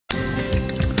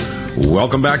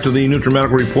Welcome back to the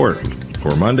NutriMedical Report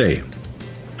for Monday,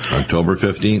 October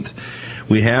 15th.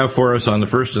 We have for us on the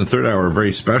first and third hour a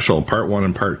very special Part 1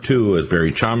 and Part 2 with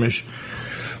Barry Chamish,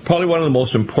 probably one of the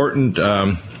most important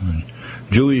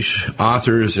Jewish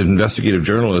authors and investigative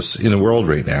journalists in the world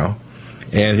right now.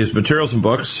 And his materials and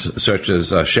books, such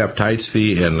as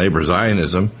SABBATIANISM and Labor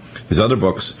Zionism, his other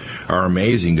books are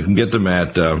amazing. You can get them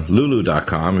at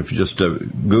lulu.com if you just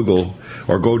Google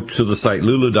or go to the site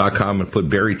lulu.com and put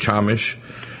Barry Chamish.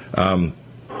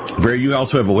 Barry, you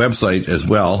also have a website as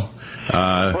well.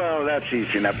 Well, that's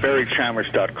easy now,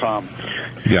 barrychamish.com.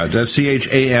 Yeah, that's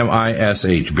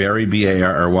CHAMISH, Barry,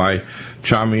 B-A-R-R-Y,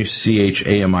 Chamish,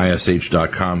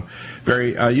 CHAMISH.com.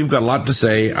 Barry, you've got a lot to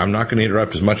say. I'm not going to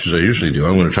interrupt as much as I usually do.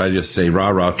 I'm going to try to just say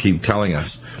rah-rah, keep telling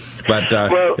us. But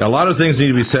a lot of things need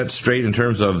to be set straight in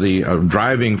terms of the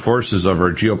driving forces of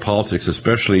our geopolitics,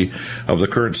 especially of the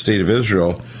current state of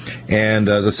Israel and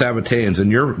the Sabbateans.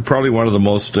 And you're probably one of the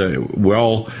most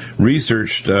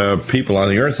well-researched people on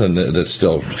the earth and that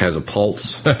still has a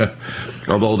pulse.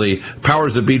 Although the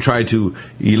powers that be tried to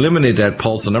eliminate that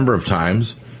pulse a number of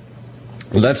times.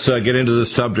 Let's get into the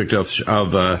subject of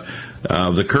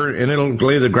the current, and it'll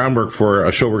lay the groundwork for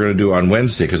a show we're going to do on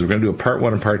Wednesday, because we're going to do a Part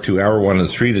 1 and Part 2, Hour 1 and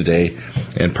 3 today,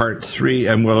 and Part 3,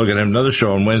 and we're going to have another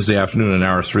show on Wednesday afternoon in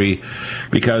Hour 3,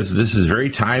 because this is very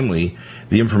timely,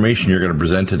 the information you're going to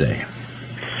present today.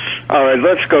 All right,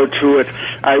 let's go to it.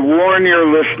 I warn your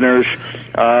listeners,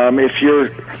 if you're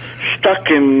stuck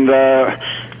in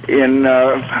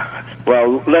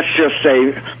well, let's just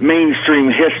say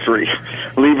mainstream history,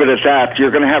 leave it at that,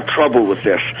 you're going to have trouble with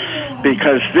this,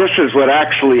 because this is what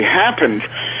actually happened,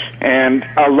 and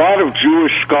a lot of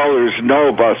Jewish scholars know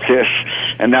about this,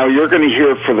 and now you're going to hear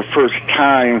it for the first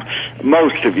time,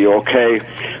 most of you, okay?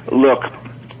 Look,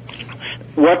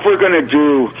 what we're going to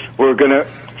do, for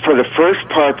the first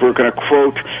part, we're going to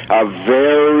quote a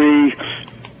very...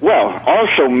 well,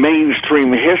 also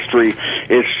mainstream history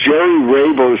is Jerry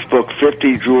Rabo's book,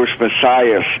 50 Jewish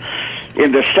Messiahs.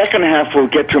 In the second half, we'll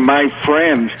get to my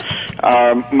friend,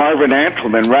 Marvin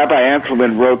Antleman. Rabbi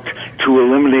Antleman wrote To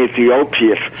Eliminate the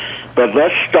Opiate. But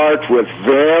let's start with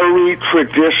very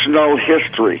traditional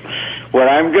history. What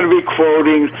I'm going to be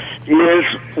quoting is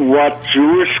what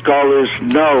Jewish scholars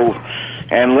know.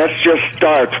 And let's just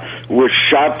start with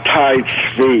Shabtai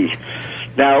Tzvi.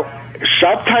 Now,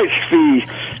 Shabtai Tzvi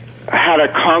had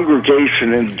a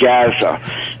congregation in Gaza.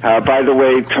 By the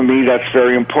way, to me that's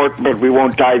very important, but we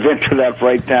won't dive into that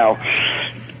right now.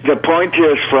 The point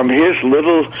is, from his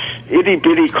little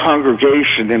itty-bitty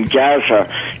congregation in Gaza,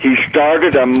 he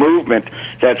started a movement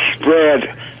that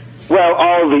spread, well,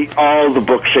 all the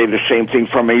books say the same thing,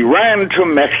 from Iran to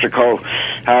Mexico,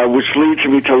 which leads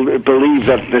me to believe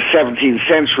that in the 17th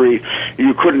century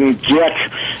you couldn't get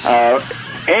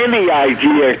any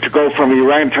idea to go from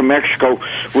Iran to Mexico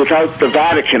without the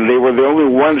Vatican. They were the only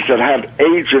ones that had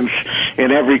agents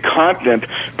in every continent,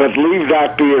 but leave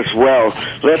that be as well.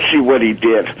 Let's see what he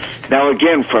did. Now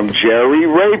again, from Jerry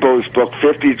Rabo's book,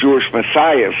 50 Jewish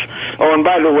Messiahs. Oh, and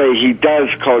by the way, he does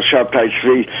call Shabtai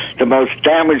Tzvi the most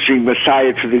damaging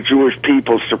Messiah to the Jewish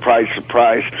people. Surprise,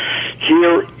 surprise.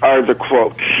 Here are the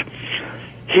quotes.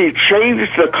 He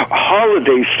changed the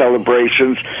holiday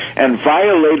celebrations and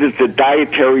violated the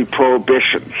dietary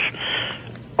prohibitions.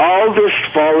 All this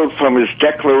followed from his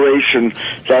declaration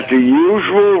that the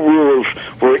usual rules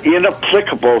were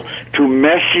inapplicable to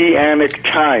Messianic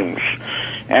times.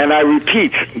 And I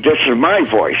repeat, this is my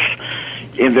voice.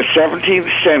 In the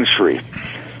 17th century,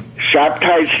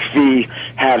 Shabtai Tzvi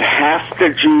had half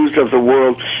the Jews of the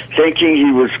world thinking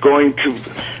he was going to...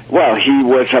 well, he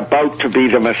was about to be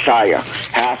the Messiah,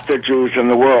 half the Jews in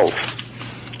the world.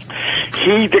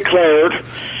 He declared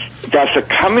that the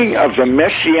coming of the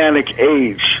Messianic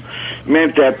age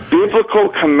meant that biblical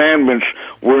commandments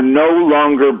were no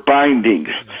longer binding.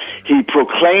 He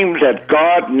proclaimed that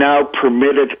God now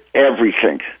permitted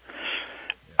everything.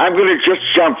 I'm going to just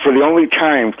jump for the only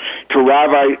time to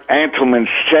Rabbi Antleman's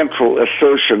central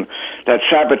assertion that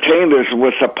Sabbatianism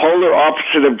was the polar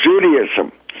opposite of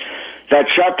Judaism. That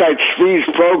Shabtai Tzvi's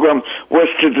program was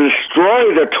to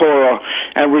destroy the Torah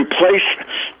and replace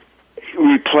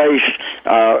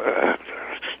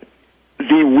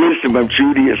the wisdom of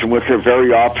Judaism with their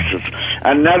very opposites.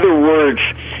 In other words,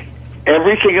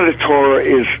 everything in the Torah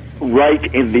is right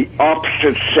in the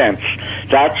opposite sense.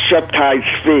 That's Shabtai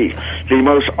Tzvi. The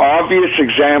most obvious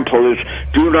example is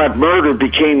do not murder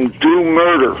became do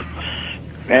murder.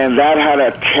 And that had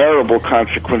a terrible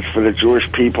consequence for the Jewish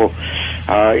people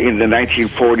in the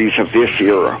 1940s of this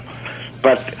era.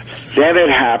 But then it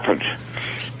happened.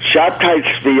 Shabtai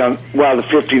Tzvi, the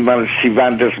 1500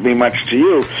 Sivan doesn't mean much to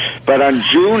you, but on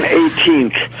June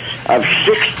 18th of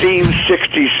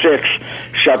 1666,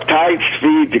 Shabtai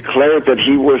Tzvi declared that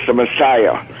he was the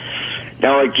Messiah.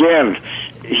 Now again,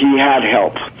 he had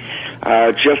help.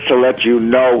 Just to let you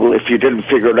know, if you didn't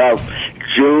figure it out,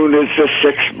 June is the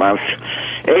 6th month.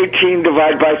 18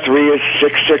 divided by 3 is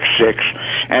 666,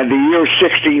 and the year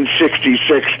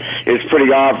 1666 is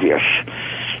pretty obvious.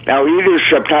 Now, either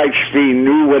Shabtai Tzvi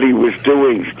knew what he was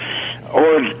doing,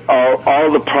 or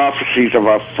all the prophecies of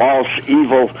a false,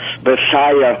 evil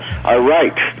Messiah are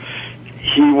right.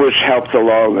 He was helped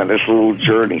along on this little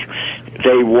journey.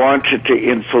 They wanted to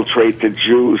infiltrate the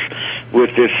Jews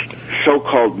with this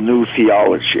so-called new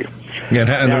theology. Yeah,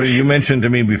 and now, you mentioned to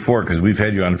me before, because we've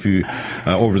had you on a few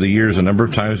over the years a number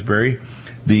of times, Barry,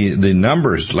 the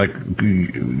numbers, like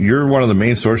you're one of the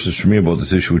main sources for me about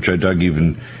this issue, which I dug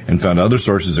even and found other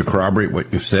sources that corroborate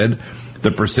what you've said.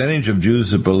 The percentage of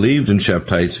Jews that believed in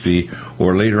Shabtai Tzvi,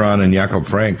 or later on in Jacob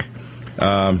Frank,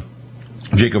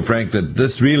 that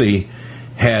this really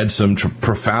had some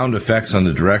profound effects on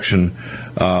the direction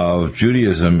of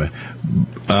Judaism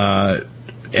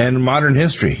and modern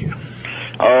history.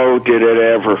 Oh, did it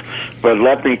ever. But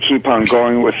let me keep on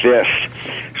going with this.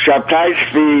 Shabtai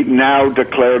Tzvi now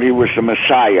declared he was the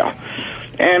Messiah.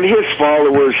 And his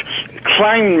followers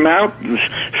climbed mountains,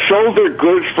 sold their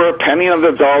goods for a penny on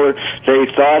the dollar. They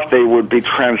thought they would be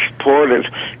transported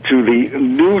to the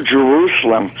New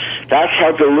Jerusalem. That's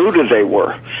how deluded they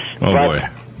were. Oh, boy.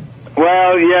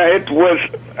 Well, yeah, it was,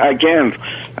 again,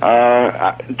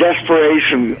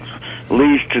 desperation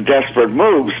leads to desperate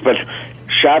moves, but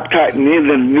Shabtai, in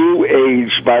the New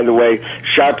Age, by the way,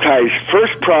 Shabtai's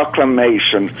first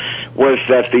proclamation was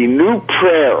that the new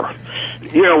prayer,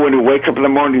 you know, when you wake up in the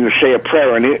morning and say a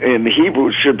prayer, and in Hebrew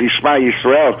it should be Shema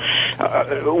Yisrael,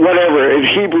 whatever, in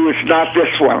Hebrew it's not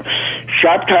this one.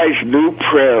 Shabtai's new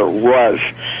prayer was,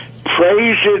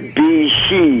 praise it be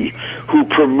he who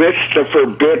permits the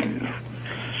forbidden.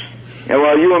 And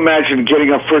well, you imagine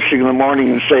getting up first thing in the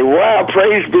morning and say, well,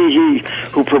 praise be he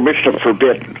who permits the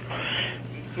forbidden.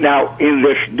 Now, in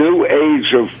this new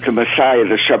age of the Messiah,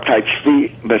 the Shabtai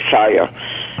Tzvi Messiah,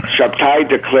 Shabtai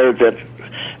declared that,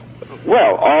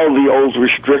 well, all the old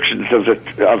restrictions of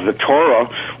the Torah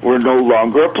were no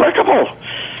longer applicable.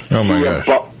 Oh my gosh!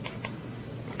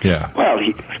 Yeah. Well,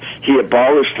 he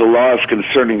abolished the laws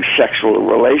concerning sexual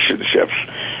relationships.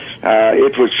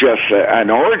 It was just an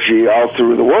orgy all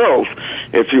through the world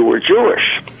if you were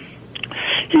Jewish.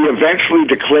 He eventually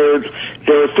declared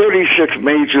there are 36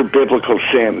 major biblical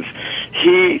sins.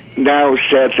 He now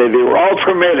said that they were all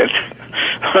permitted,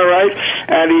 all right?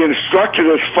 And he instructed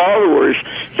his followers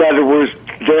that it was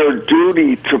their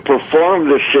duty to perform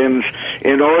the sins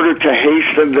in order to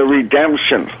hasten the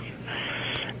redemption.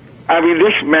 I mean,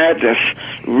 this madness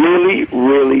really,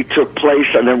 really took place,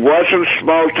 and it wasn't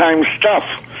small-time stuff.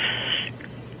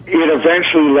 It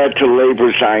eventually led to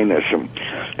labor Zionism.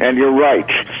 And you're right.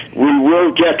 We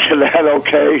will get to that,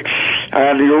 okay?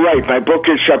 And you're right. My book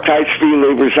is Shabtai Tzvi,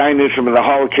 Labor Zionism and the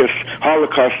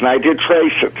Holocaust, and I did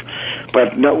trace it.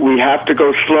 But no, we have to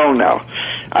go slow now.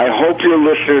 I hope your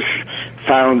listeners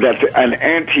found that an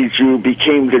anti-Jew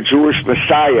became the Jewish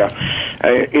Messiah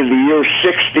in the year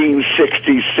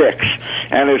 1666,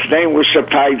 and his name was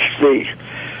Shabtai Tzvi.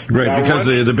 Right, now, because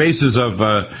the basis of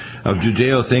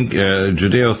Judeo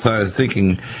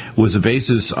thinking was the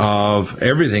basis of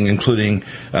everything, including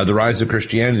the rise of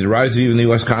Christianity, the rise of even the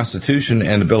U.S. Constitution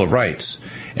and the Bill of Rights.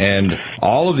 And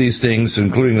all of these things,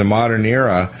 including the modern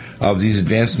era of these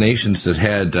advanced nations that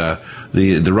had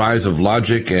the rise of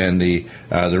logic and the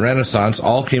Renaissance,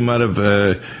 all came out of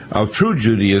true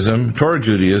Judaism, Torah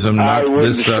Judaism. I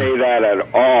wouldn't say that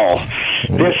at all.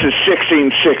 This is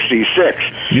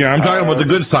 1666. Yeah, I'm talking about the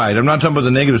good side. I'm not talking about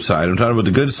the negative side. I'm talking about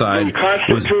the good side. The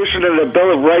Constitution and the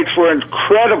Bill of Rights were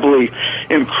incredibly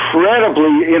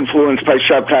influenced by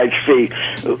Shabtai Tzvi.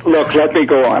 Look, let me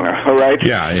go on, all right?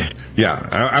 Yeah.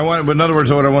 But in other words,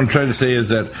 what I want to try to say is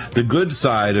that the good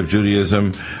side of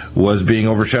Judaism was being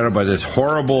overshadowed by this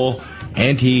horrible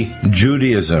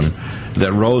anti-Judaism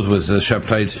that rose with the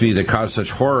Shabtai Tzvi that caused such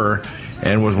horror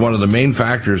and was one of the main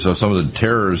factors of some of the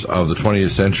terrors of the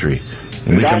 20th century.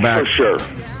 When we come back, for sure.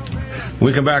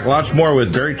 We come back lots more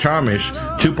with Barry Chamish,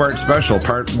 two-part special,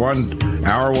 part 1,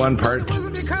 hour 1, part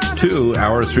 2,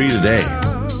 hour 3 today.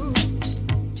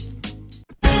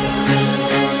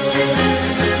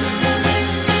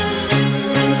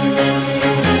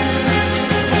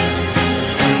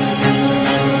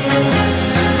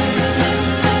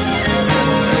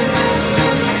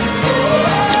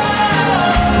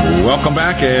 Welcome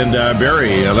back, and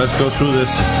Barry, let's go through this.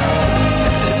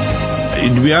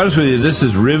 to be honest with you, this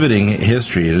is riveting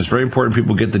history. It is very important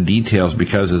people get the details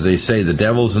because, as they say, the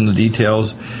devil's in the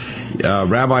details.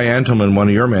 Rabbi Antelman, one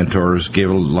of your mentors, gave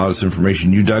a lot of this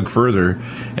information. You dug further,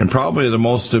 and probably the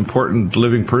most important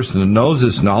living person that knows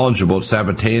this knowledge about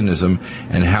Sabbateanism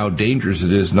and how dangerous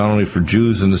it is, not only for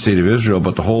Jews in the state of Israel,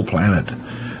 but the whole planet.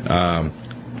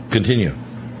 Continue.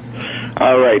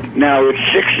 All right. Now, it's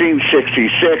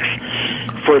 1666.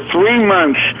 For 3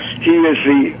 months, he is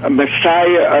the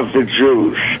Messiah of the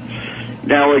Jews.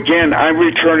 Now, again, I'm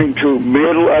returning to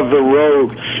middle of the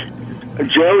road.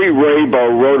 Jerry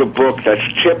Raybo wrote a book that's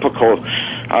typical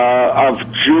of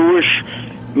Jewish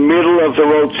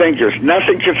middle-of-the-road thinkers.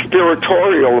 Nothing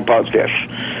conspiratorial about this.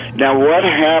 Now, what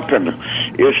happened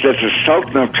is that the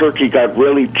Sultan of Turkey got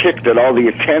really ticked at all the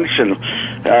attention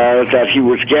that he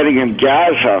was getting in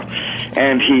Gaza,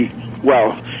 and he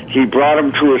brought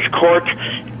him to his court,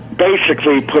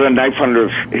 basically put a knife under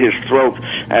his throat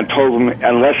and told him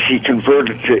unless he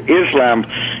converted to Islam,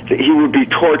 that he would be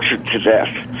tortured to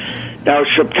death. Now,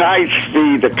 Shabtai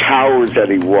Tzvi, the coward that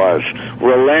he was,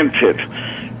 relented,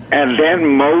 and then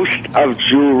most of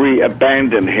Jewry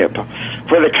abandoned him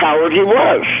for the coward he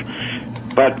was.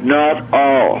 But not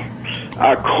all.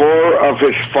 A core of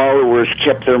his followers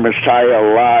kept their Messiah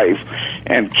alive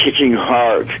and kicking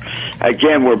hard.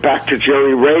 Again, we're back to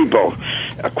Jerry Raybo.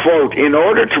 A quote, in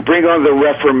order to bring on the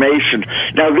Reformation,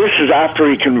 now this is after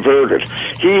he converted,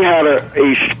 he had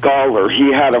a scholar,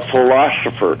 he had a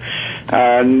philosopher,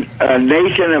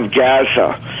 Nathan of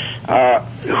Gaza,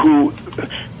 who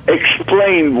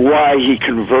explained why he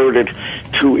converted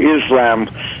to Islam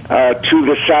to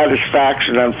the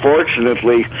satisfaction,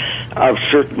 unfortunately, of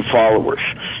certain followers.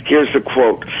 Here's the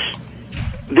quote.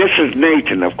 This is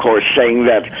Nathan, of course, saying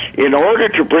that in order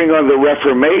to bring on the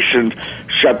Reformation,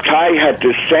 Shabtai had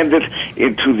descended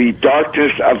into the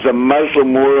darkness of the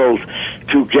Muslim world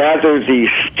to gather the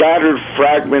scattered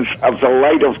fragments of the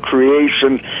light of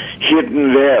creation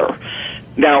hidden there.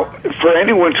 Now, for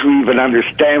anyone to even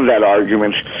understand that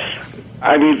argument,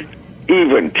 I mean,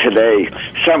 even today,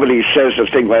 somebody says a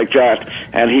thing like that,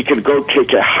 and he could go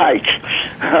take a hike.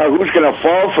 Who's going to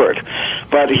fall for it?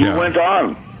 But he went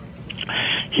on.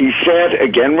 He said,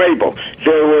 again, Raybo,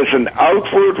 there was an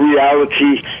outward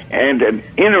reality and an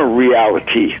inner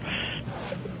reality.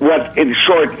 What, in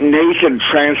short, Nathan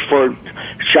transferred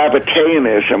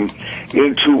Sabbateanism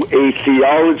into a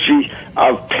theology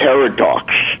of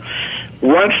paradox.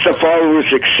 Once the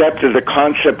followers accepted the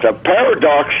concept of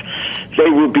paradox, they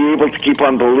would be able to keep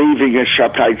on believing in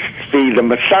Shabtai Tzvi, the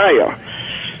Messiah.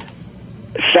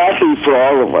 Sadly for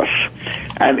all of us,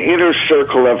 an inner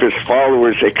circle of his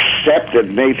followers accepted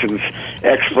Nathan's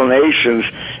explanations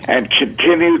and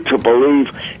continued to believe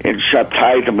in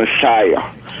Shabtai the Messiah.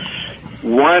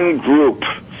 One group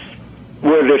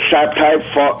were the Shabtai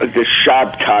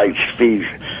Tzvi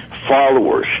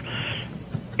followers.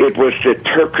 It was the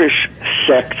Turkish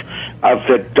sect of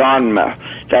the Donmeh.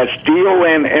 That's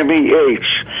D-O-N-M-E-H.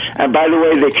 And by the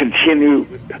way, they continue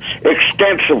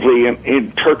extensively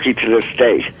in Turkey to this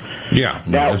day. Yeah,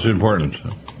 now, that's important.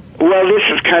 Well, this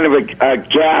is kind of a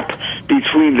gap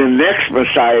between the next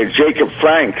Messiah, Jacob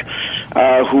Frank,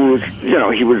 who was,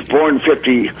 he was born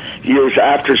 50 years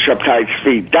after Shabtai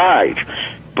Tzvi died.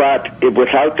 But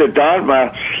without the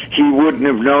Donmeh, he wouldn't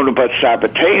have known about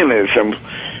Sabbateanism.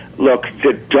 Look,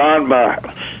 the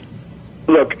Donmeh,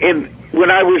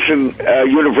 when I was in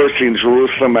university in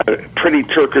Jerusalem, a pretty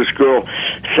Turkish girl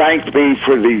thanked me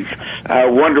for these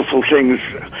wonderful things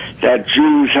that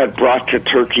Jews had brought to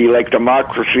Turkey, like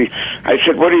democracy. I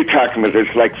said, what are you talking about?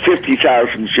 There's like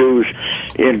 50,000 Jews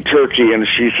in Turkey. And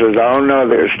she says, oh, no,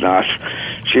 there's not.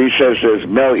 She says there's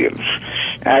millions.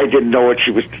 I didn't know what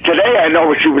she was... Today I know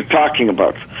what she was talking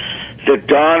about. The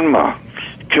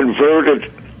Donmeh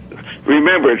converted...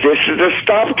 Remember, this is a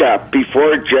stopgap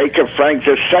before Jacob Frank,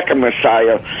 the second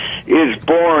Messiah, is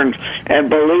born. And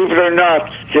believe it or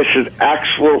not, this is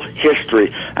actual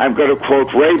history. I'm going to quote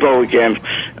Raybo again.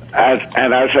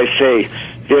 And as I say,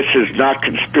 this is not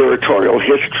conspiratorial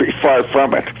history, far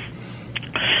from it.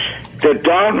 The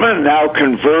Donmeh now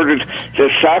converted the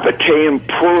Sabbatean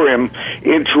Purim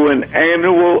into an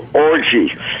annual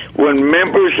orgy when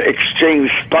members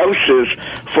exchanged spouses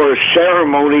for a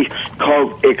ceremony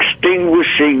called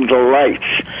extinguishing the lights.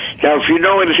 Now, if you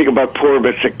know anything about Purim,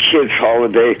 it's a kid's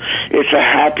holiday. It's a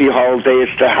happy holiday.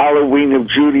 It's the Halloween of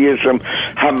Judaism.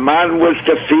 Haman was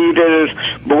defeated.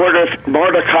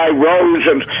 Mordecai rose,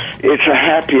 and it's a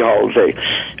happy holiday.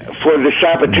 For the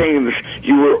Sabbateans,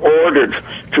 you were ordered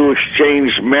to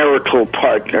exchange marital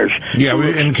partners. Yeah,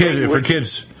 and for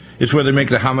kids, It's where they make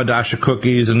the Hamadasha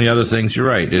cookies and the other things. You're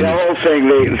right. The whole thing,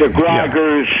 the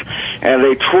groggers, and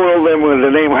they twirl them when the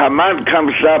name Haman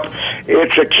comes up.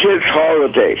 It's a kid's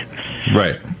holiday.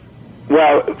 Right.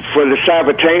 Well, for the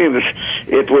Sabbatanians,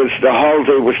 the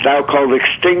holiday was now called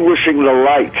Extinguishing the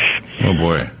Lights. Oh,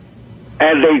 boy.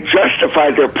 And they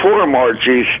justified their Purim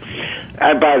orgies,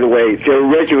 and by the way, their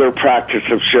regular practice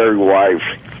of sharing wives.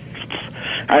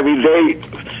 I mean,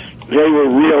 they were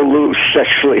real loose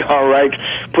sexually, all right,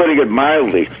 putting it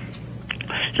mildly.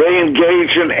 They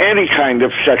engage in any kind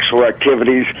of sexual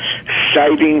activities,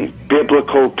 citing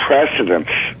biblical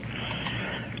precedents.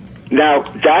 Now,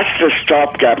 that's the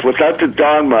stopgap. Without the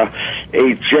Dharma,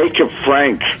 a Jacob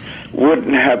Frank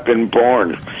wouldn't have been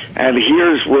born. And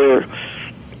here's where,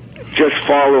 just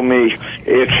follow me,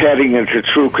 it's heading into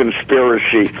true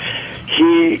conspiracy.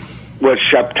 He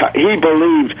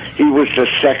believed he was the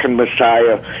second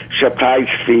Messiah, Shabtai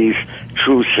Tzvi's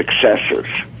true successors.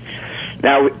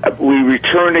 Now, we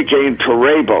return again to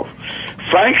Rabel.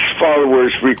 Frank's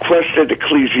followers requested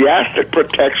ecclesiastic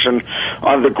protection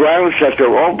on the grounds that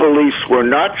their own beliefs were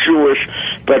not Jewish,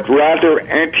 but rather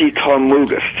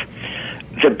anti-Talmudist.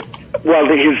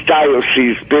 His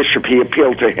diocese bishop, he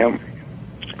appealed to him,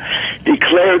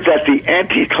 declared that the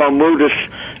anti-Talmudist,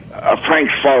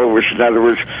 Frank's followers, in other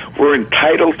words, were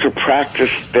entitled to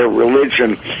practice their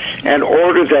religion, and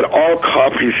ordered that all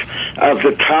copies of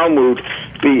the Talmud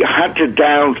be hunted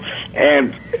down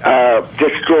and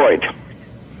destroyed.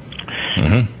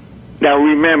 Mm-hmm. Now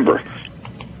remember,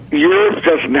 Europe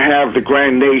doesn't have the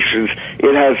grand nations.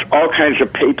 It has all kinds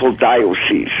of papal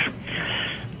dioceses.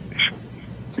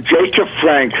 Jacob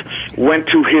Frank went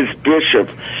to his bishop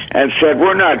and said,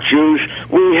 we're not Jews,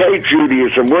 we hate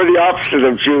Judaism, we're the opposite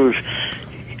of Jews.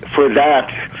 For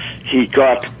that, he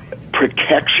got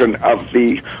protection of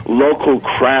the local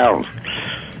crown.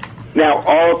 Now,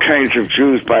 all kinds of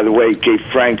Jews, by the way, gave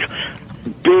Frank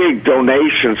big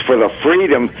donations for the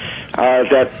freedom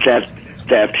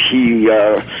that he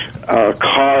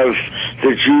caused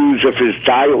the Jews of his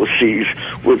diocese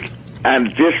with.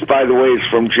 And this, by the way, is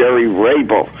from Jerry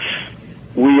Rabel.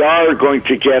 We are going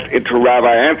to get into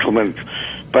Rabbi Entelman,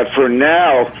 but for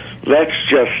now, let's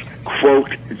just quote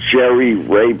Jerry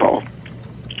Rabel.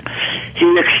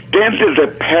 He extended the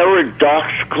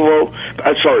paradoxical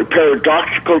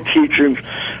teachings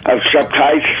of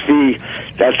Shabtai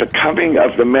Tzvi that the coming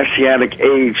of the Messianic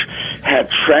age had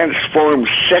transformed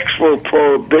sexual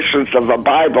prohibitions of the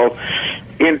Bible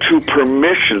into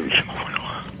permissions,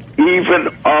 even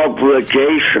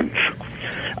obligations.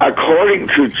 According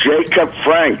to Jacob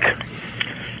Frank,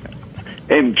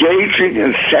 engaging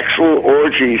in sexual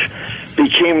orgies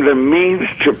became the means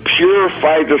to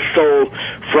purify the soul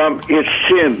from its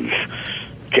sins.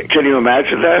 Can you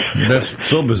imagine that? That's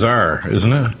so bizarre,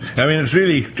 isn't it? I mean, it's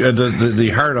really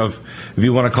the heart of, if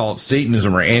you want to call it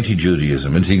Satanism or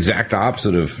anti-Judaism. It's the exact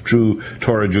opposite of true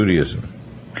Torah Judaism.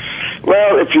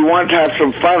 Well, if you want to have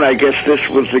some fun, I guess this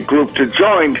was the group to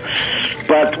join.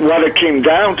 But what it came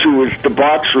down to is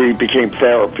debauchery became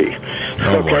therapy.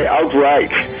 Okay, outright.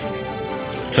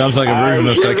 Sounds like a version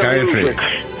of psychiatry.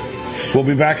 We'll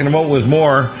be back in a moment with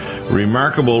more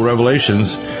remarkable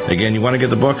revelations. Again, you want to get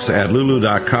the books at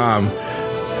lulu.com.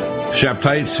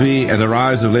 Shabtai Tzvi and the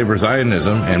Rise of Labor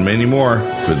Zionism, and many more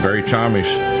with Barry Chamish.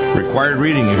 Required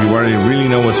reading if you want to really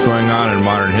know what's going on in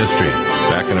modern history.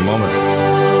 Back in a moment.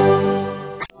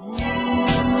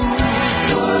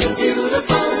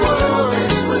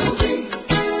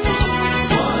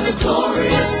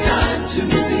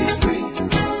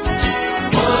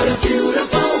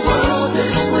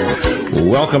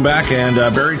 Welcome back, and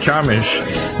Barry Chamish.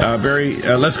 Barry,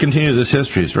 let's continue this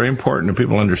history. It's very important that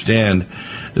people understand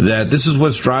that this is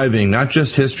what's driving not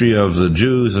just history of the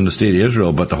Jews and the state of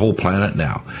Israel, but the whole planet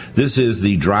now. This is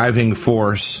the driving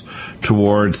force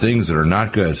toward things that are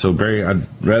not good. So, Barry, I'd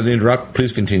rather interrupt.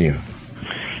 Please continue.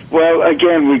 Well,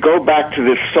 again, we go back to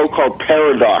this so-called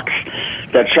paradox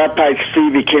that Shabtai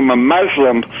Tzvi became a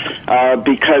Muslim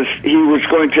because he was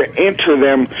going to enter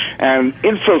them and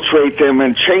infiltrate them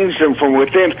and change them from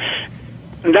within.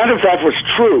 None of that was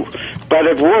true, but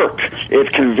it worked.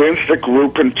 It convinced a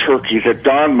group in Turkey, the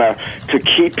Dharma, to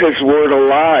keep his word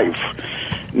alive.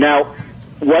 Now,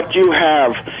 what you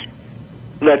have,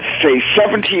 let's say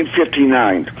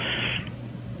 1759,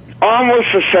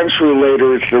 almost a century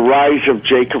later, is the rise of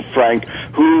Jacob Frank,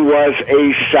 who was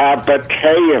a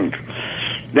Sabbatean.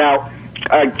 Now,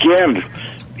 again,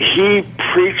 he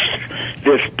preached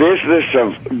this business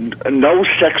of no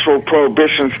sexual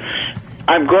prohibitions.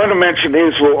 I'm going to mention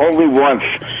Israel only once.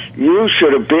 You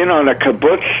should have been on a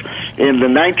kibbutz in the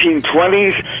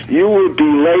 1920s. You would be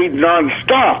laid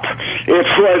nonstop. It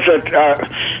was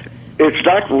it's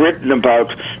not written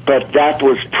about, but that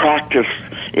was practiced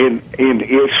in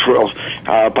Israel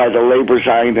by the labor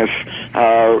Zionists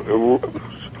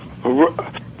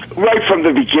right from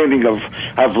the beginning of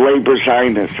labor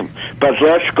Zionism. But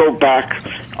let's go back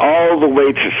all the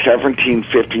way to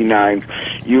 1759.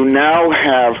 You now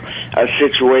have a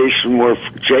situation where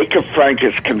Jacob Frank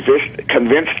has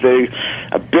convinced the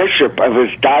bishop of his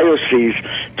diocese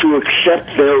to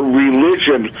accept their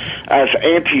religion as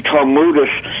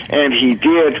anti-Talmudists, and he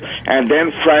did, and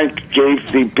then Frank gave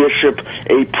the bishop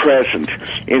a present.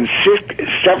 In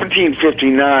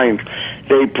 1759,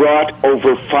 they brought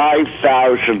over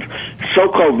 5,000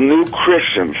 so-called new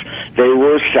Christians. They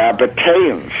were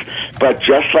Sabbatarians, but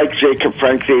just like Jacob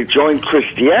Frank, they joined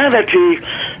Christianity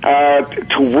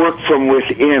to work from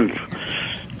within.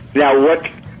 Now, what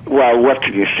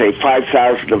can you say?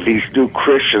 5,000 of these new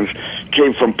Christians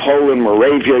came from Poland,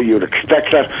 Moravia. You'd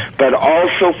expect that, but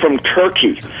also from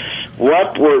Turkey.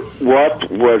 What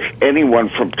was anyone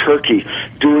from Turkey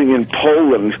doing in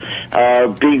Poland,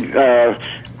 being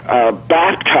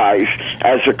baptized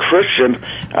as a Christian,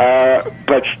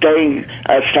 but staying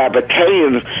as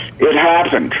Sabbatarian? It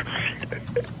happened.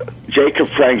 Jacob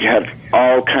Frank had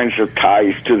all kinds of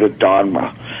ties to the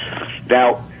Dogma.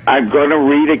 Now, I'm going to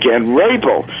read again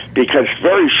Rabel, because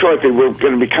very shortly we're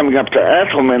going to be coming up to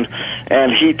Anselman,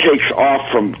 and he takes off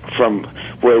from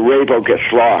where Rabel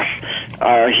gets lost.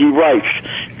 He writes,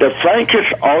 the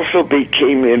Frankists also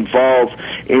became involved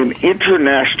in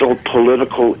international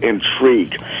political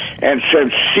intrigue and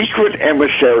sent secret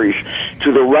emissaries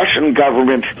to the Russian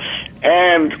government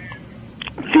and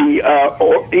the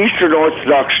Eastern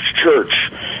Orthodox Church,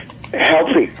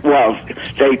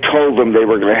 they told them they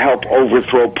were going to help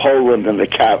overthrow Poland and the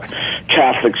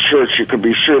Catholic Church. You could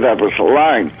be sure that was a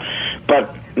lie.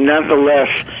 But nonetheless,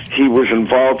 he was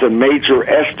involved in major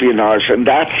espionage, and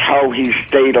that's how he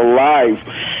stayed alive.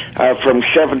 From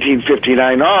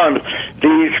 1759 on,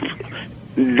 these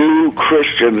new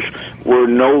Christians were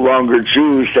no longer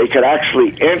Jews. They could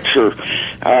actually enter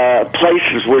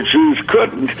places where Jews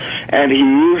couldn't, and he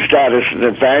used that as an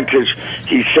advantage.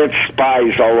 He sent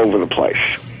spies all over the place.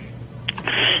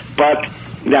 But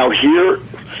now here,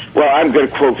 I'm going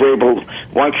to quote Rabel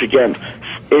once again.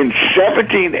 In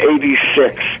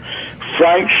 1786,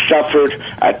 Frank suffered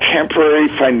a temporary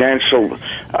financial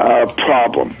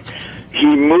problem. He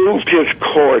moved his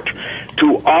court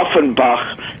to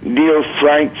Offenbach near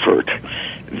Frankfurt.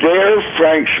 There,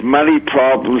 Frank's money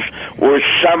problems were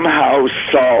somehow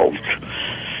solved.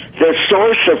 The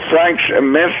source of Frank's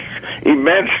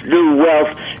immense new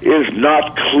wealth is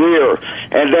not clear,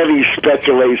 and then he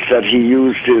speculates that he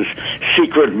used his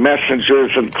secret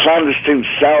messengers and clandestine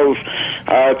cells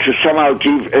to somehow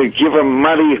give him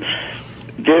money.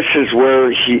 This is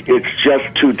where it's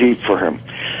just too deep for him.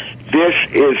 This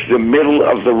is the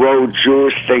middle-of-the-road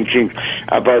Jewish thinking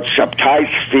about Shabtai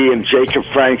Tzvi and Jacob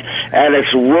Frank, and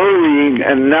it's worrying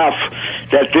enough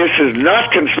that this is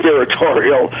not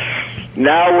conspiratorial.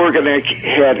 Now we're going to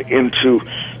head into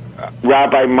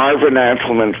Rabbi Marvin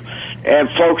Anselman. And,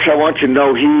 folks, I want you to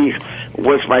know he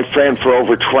was my friend for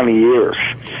over 20 years.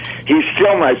 He's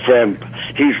still my friend.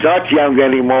 He's not young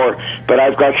anymore, but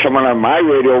I've got someone on my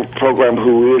radio program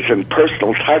who is in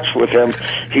personal touch with him.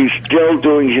 He's still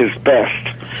doing his best.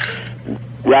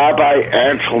 Rabbi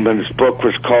Anselman's book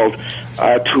was called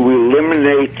To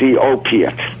Eliminate the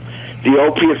Opiate. The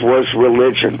opiate was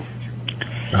religion.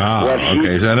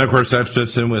 Okay. And, of course, that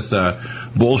fits in with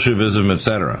Bolshevism,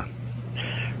 etc.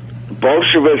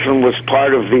 Bolshevism was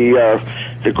part of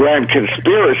the grand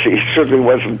conspiracy. It certainly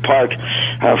wasn't part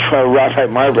of Rabbi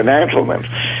Marvin Anselman.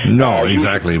 No,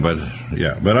 exactly, but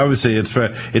obviously it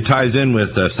ties in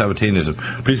with Sabbatianism.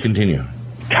 Please continue.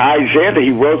 Ties in.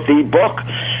 He wrote the book.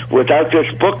 Without this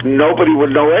book, nobody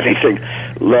would know anything.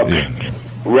 Look,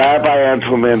 Rabbi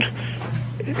Anselman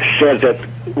said that,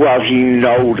 he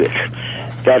noted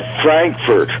that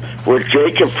Frankfurt, where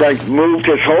Jacob Frank moved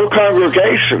his whole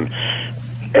congregation,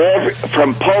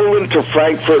 from Poland to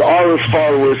Frankfurt, all his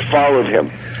followers followed him.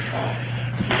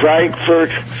 Frankfurt,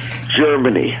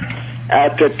 Germany,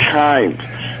 at the time,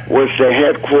 was the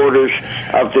headquarters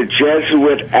of the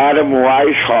Jesuit Adam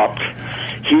Weishaupt.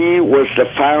 He was the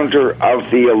founder of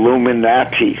the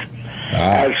Illuminati,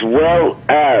 as well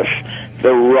as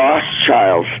the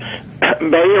Rothschilds.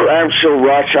 Mayor Amschel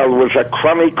Rothschild was a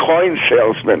crummy coin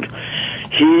salesman.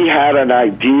 He had an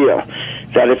idea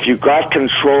that if you got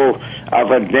control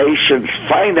of a nation's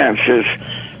finances,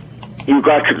 you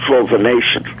got control of the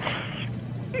nation.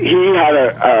 He had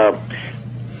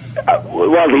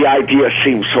the idea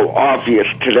seems so obvious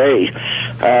today,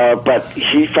 but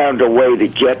he found a way to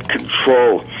get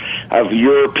control of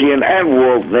European and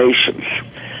world nations.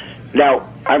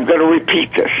 Now, I'm going to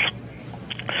repeat this.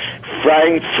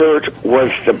 Frankfurt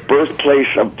was the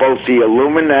birthplace of both the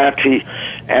Illuminati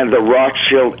and the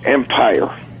Rothschild Empire.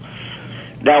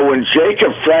 Now, when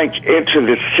Jacob Frank entered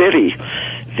the city,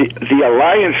 the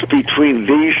alliance between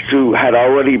these two had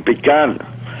already begun.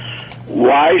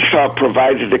 Weishaupt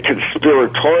provided the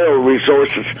conspiratorial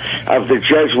resources of the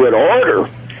Jesuit order,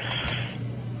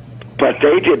 but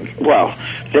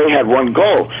they had one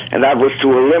goal, and that was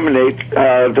to eliminate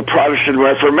the Protestant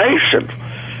Reformation.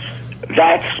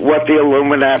 That's what the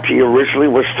Illuminati originally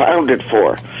was founded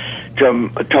for,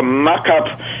 to muck up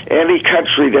any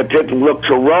country that didn't look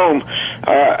to Rome,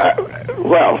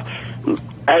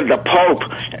 and the Pope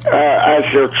as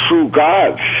their true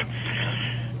gods.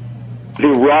 The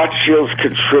Rothschilds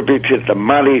contributed the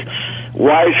money.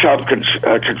 Weishaupt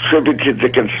contributed the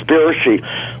conspiracy.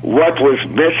 What was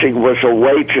missing was a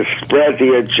way to spread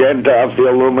the agenda of the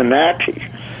Illuminati.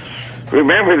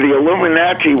 Remember, the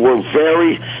Illuminati were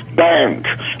very banned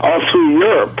all through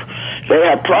Europe. They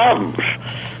had problems.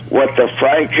 What the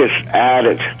Frankists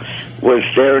added was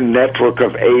their network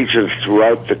of agents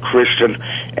throughout the Christian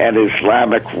and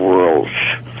Islamic worlds.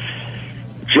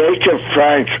 Jacob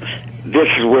Frank, this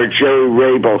is where Jerry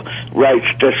Rabel writes,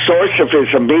 the source of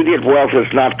his immediate wealth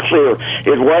is not clear.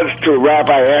 It was to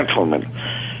Rabbi Antelman.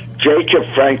 Jacob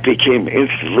Frank became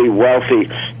instantly wealthy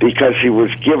because he was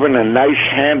given a nice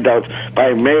handout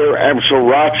by Mayor Amschel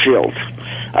Rothschild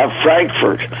of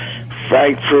Frankfurt.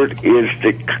 Frankfurt is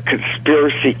the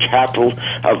conspiracy capital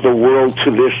of the world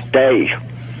to this day.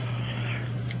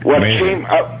 What came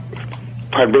up...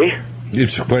 Pardon me?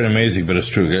 It's quite amazing, but it's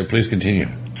true. Please continue.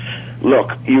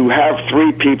 Look, you have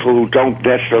three people who don't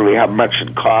necessarily have much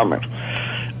in common.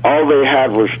 All they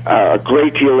had was a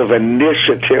great deal of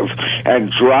initiative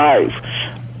and drive.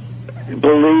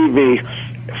 Believe me,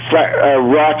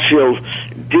 Rothschild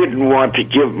didn't want to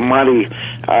give money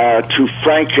to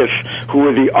Frankists who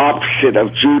were the opposite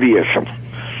of Judaism.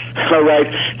 All right?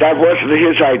 That wasn't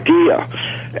his idea.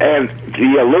 And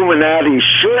the Illuminati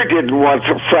sure didn't want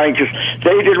the Frankists.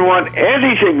 They didn't want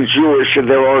anything Jewish in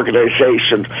their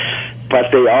organization. But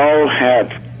they all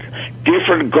had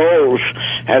different goals,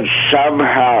 and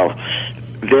somehow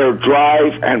their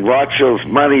drive and Rothschild's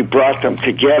money brought them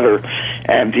together.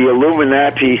 And the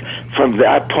Illuminati, from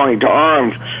that point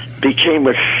on, became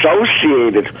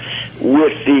associated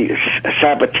with the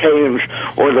Sabbatatians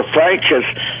or the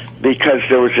Frankists because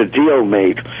there was a deal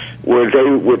made where they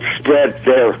would spread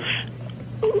their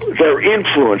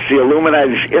influence, the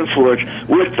Illuminati's influence,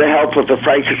 with the help of the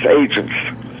Frankist agents.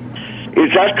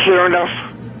 Is that clear enough?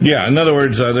 Yeah, in other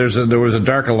words, there was a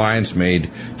dark alliance made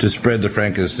to spread the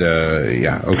Frankist,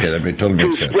 that totally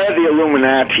makes sense. To spread the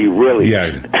Illuminati, really.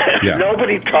 Yeah.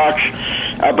 Nobody talks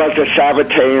about the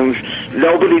Sabbatatians.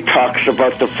 Nobody talks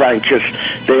about the Frankists.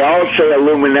 They all say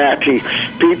Illuminati.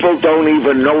 People don't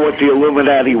even know what the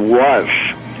Illuminati was.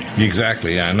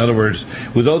 Exactly, yeah. In other words,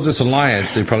 without this alliance,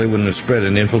 they probably wouldn't have spread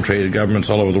and infiltrated governments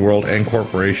all over the world and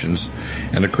corporations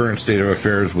and the current state of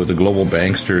affairs with the global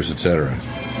banksters, etc.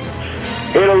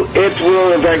 It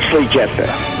will eventually get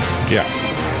there. Yeah.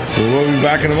 We'll be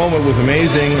back in a moment with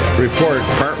Amazing Report,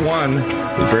 Part 1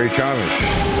 with Barry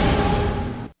Chamish.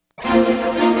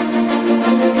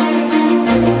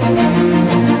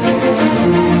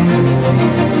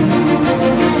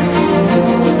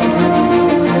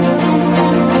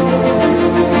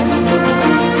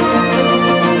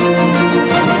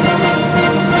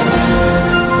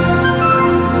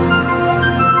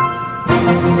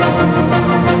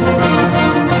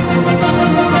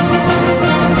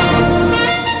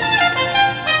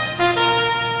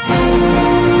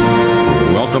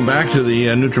 Back to the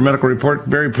NutriMedical Report.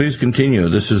 Barry, please continue.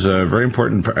 This is a very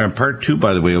important part 2,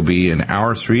 by the way, will be in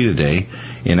hour 3 today.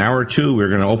 In hour 2, we're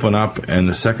going to open up in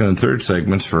the second and third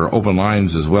segments for open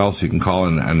lines as well, so you can call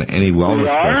in on any wellness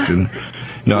question.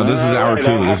 No, this is hour 2.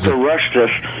 I have to rush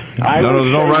this. No,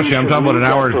 there's no rushing. I'm talking about an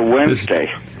hour. For Wednesday.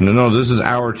 This is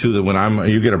hour 2. That when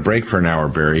you get a break for an hour,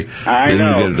 Barry. I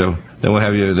know. Then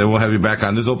we'll have you back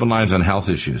on. There's open lines on health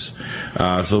issues,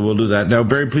 so we'll do that. Now,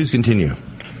 Barry, please continue.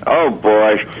 Oh, boy.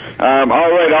 All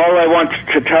right, all I want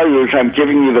to tell you is I'm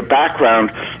giving you the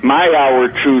background. My hour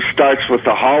 2 starts with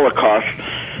the Holocaust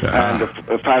and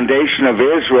the foundation of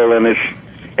Israel, and it's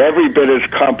every bit as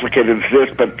complicated as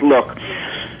this. But look,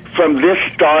 from this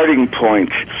starting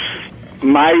point,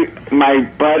 my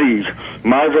buddy,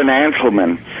 Marvin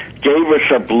Antelman, gave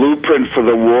us a blueprint for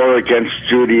the war against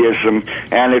Judaism,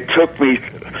 and it took me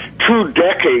 2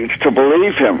 decades to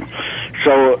believe him.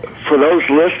 So for those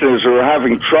listeners who are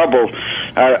having trouble,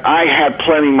 I had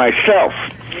plenty myself.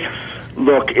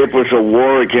 look, it was a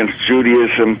war against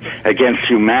Judaism, against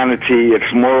humanity,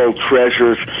 its moral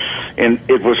treasures, and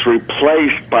it was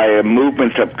replaced by a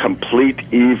movement of complete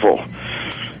evil.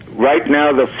 Right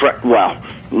now, look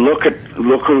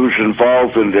who's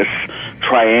involved in this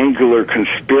triangular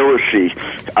conspiracy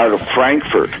out of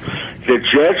Frankfurt. The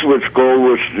Jesuits' goal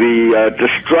was the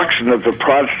destruction of the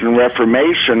Protestant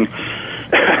Reformation.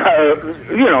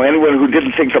 Anyone who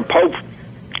didn't think the Pope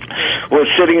was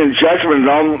sitting in judgment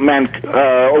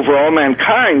over all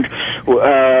mankind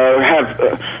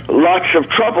have lots of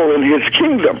trouble in his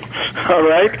kingdom. All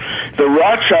right, the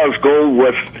Rothschilds' goal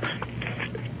was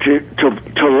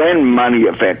to lend money.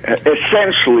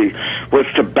 Essentially, was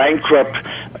to bankrupt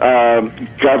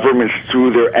governments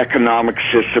through their economic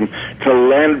system, to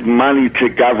lend money to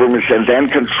governments and then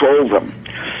control them.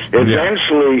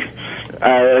 Eventually,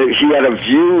 he had a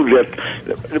view that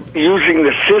using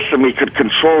the system he could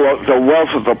control the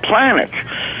wealth of the planet.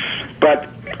 But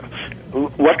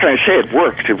what can I say? It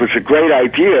worked. It was a great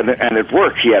idea, and it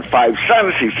worked. He had 5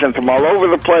 sons. He sent them all over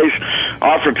the place,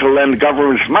 offered to lend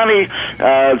governments money.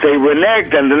 They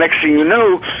reneged, and the next thing you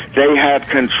knew, they had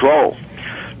control.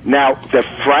 Now, the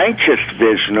Frankist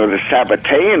vision, or the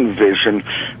Sabbatian vision,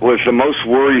 was the most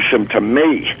worrisome to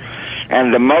me,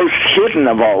 and the most hidden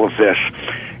of all of this.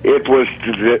 It was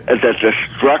the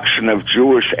destruction of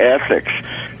Jewish ethics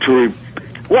to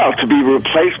be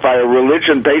replaced by a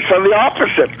religion based on the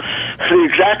opposite, the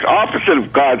exact opposite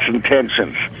of God's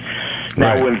intentions.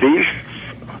 Now, when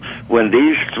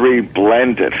these three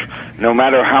blended, no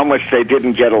matter how much they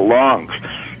didn't get along,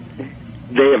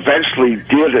 they eventually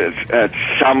did it at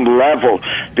some level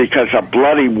because a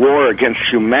bloody war against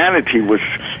humanity was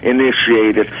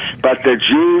initiated. But the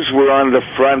Jews were on the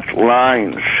front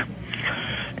lines.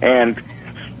 And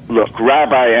look,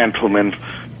 Rabbi Entelman,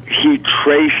 he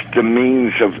traced the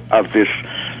means of this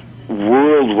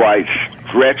worldwide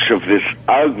stretch of this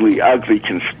ugly, ugly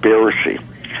conspiracy.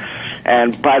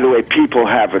 And by the way, people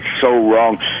have it so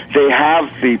wrong. They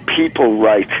have the people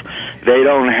right. They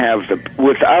don't have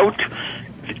without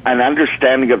an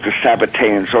understanding of the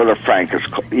Sabbatarians or the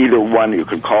Frankists, either one you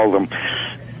could call them,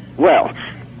 well,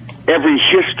 every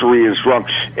history is wrong.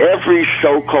 Every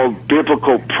so-called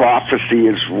biblical prophecy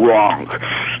is wrong.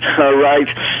 All right?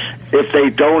 If they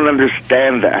don't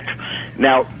understand that.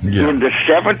 Now, in the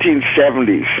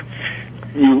 1770s,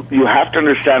 you have to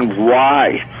understand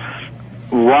why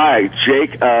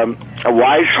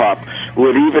Weishaupt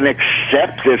would even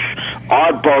accept this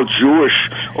oddball Jewish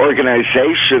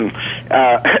organization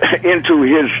into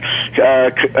his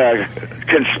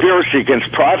conspiracy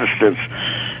against Protestants.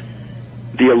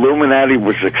 The Illuminati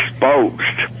was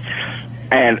exposed,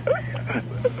 and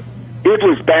it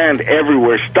was banned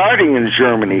everywhere, starting in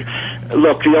Germany.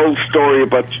 Look, the old story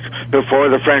about before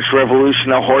the French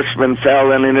Revolution, a horseman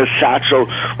fell, and in his satchel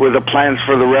were the plans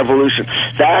for the revolution.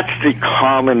 That's the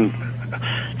common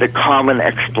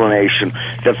explanation.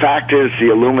 The fact is, the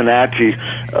Illuminati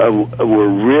were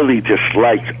really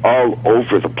disliked all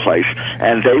over the place,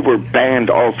 and they were banned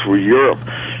all through Europe.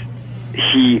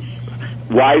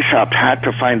 Weishaupt had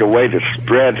to find a way to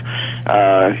spread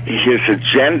his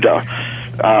agenda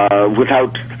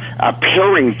without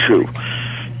appealing to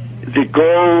the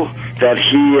goal that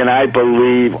he, and I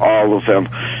believe all of them,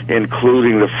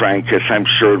 including the Frankists, I'm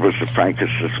sure it was the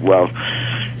Frankists as well,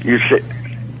 you say,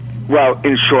 well,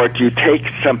 in short, you take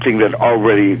something that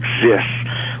already exists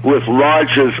with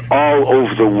lodges all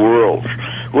over the world,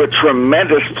 with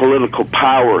tremendous political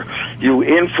power, you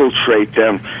infiltrate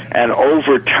them, and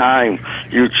over time,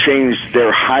 you change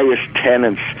their highest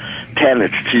tenets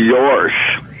to yours,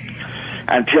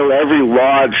 until every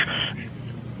lodge,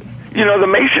 the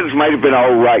Masons might have been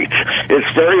all right.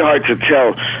 It's very hard to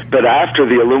tell, but after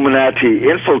the Illuminati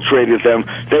infiltrated them,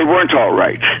 they weren't all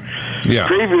right. Yeah.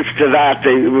 Previous to that,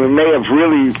 they may have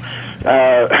really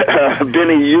been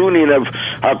a union of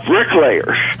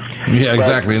bricklayers. Yeah,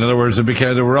 exactly. In other words, they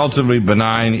were relatively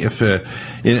benign.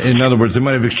 In other words, they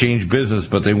might have exchanged business,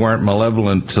 but they weren't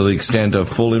malevolent to the extent of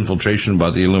full infiltration by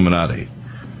the Illuminati.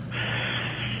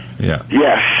 Yeah.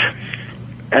 Yes.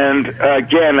 And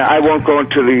again, I won't go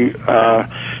into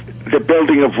the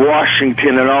building of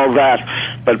Washington and all that,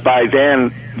 but by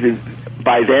then the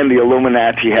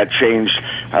Illuminati had changed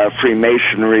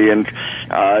Freemasonry, and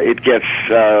it gets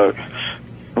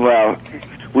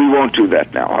we won't do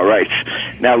that now. All right.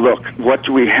 Now look, what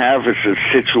we have is a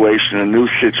new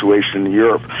situation in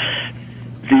Europe.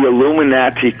 The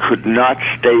Illuminati could not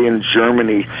stay in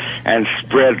Germany and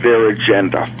spread their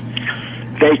agenda.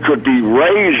 They could be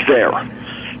raised there,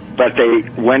 but they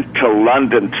went to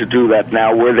London to do that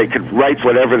now, where they could write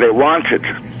whatever they wanted.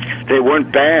 They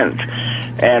weren't banned.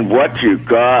 And what you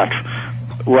got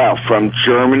from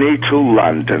Germany to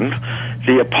London.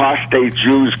 The apostate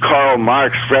Jews, Karl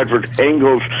Marx, Frederick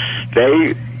Engels,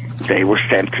 they were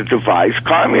sent to devise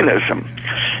communism.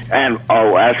 And,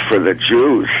 as for the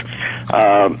Jews,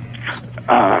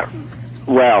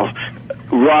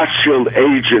 Rothschild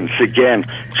agents, again,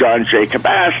 John Jacob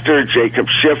Astor, Jacob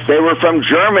Schiff, they were from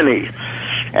Germany.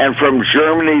 And from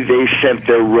Germany, they sent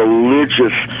their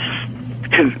religious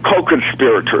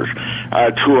co-conspirators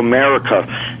to America.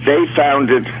 They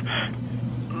founded...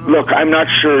 Look, I'm not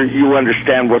sure you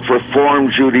understand what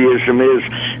Reform Judaism is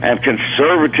and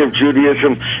Conservative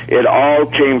Judaism. It all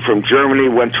came from Germany,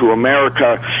 went to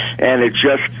America, and it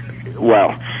just,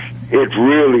 it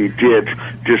really did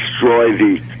destroy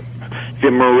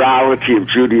the morality of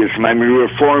Judaism. I mean,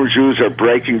 Reform Jews are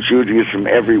breaking Judaism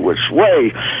every which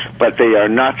way, but they are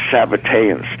not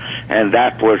Sabbateans, and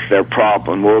that was their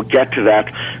problem. We'll get to that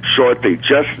shortly.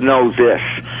 Just know this,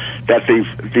 that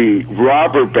the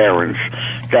robber barons,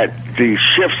 that the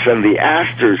Schiffs and the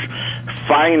Astors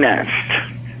financed,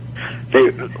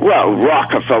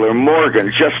 Rockefeller,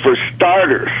 Morgan, just for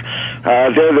starters,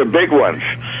 they're the big ones.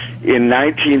 In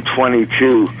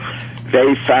 1922,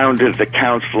 they founded the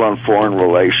Council on Foreign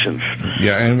Relations.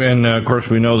 Yeah, and of course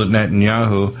we know that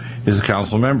Netanyahu is a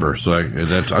council member, so I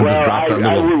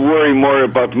would worry more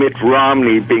about Mitt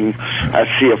Romney being a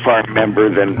CFR member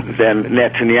than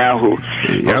Netanyahu.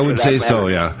 Yeah, I would say so,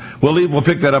 yeah. We'll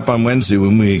pick that up on Wednesday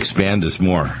when we expand this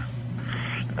more.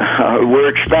 We're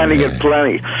expanding it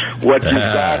plenty. What you've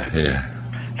got...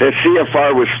 The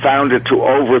CFR was founded to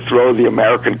overthrow the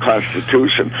American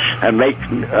Constitution, and make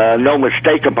no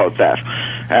mistake about that.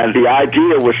 And the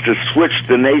idea was to switch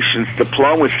the nation's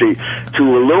diplomacy to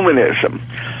Illuminism.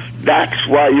 That's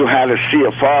why you had a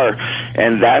CFR,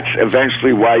 and that's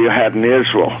eventually why you had an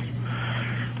Israel.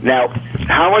 Now,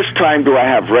 how much time do I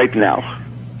have right now?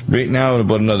 Right now,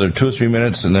 about another 2 or 3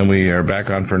 minutes, and then we are back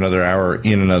on for another hour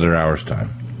in another hour's time.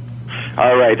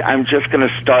 All right, I'm just going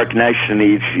to start nice and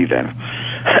easy then.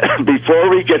 Before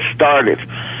we get started,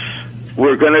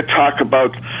 we're going to talk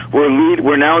about,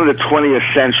 we're now in the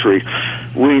 20th century.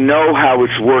 We know how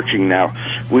it's working now.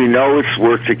 We know it's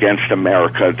worked against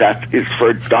America. That is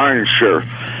for darn sure.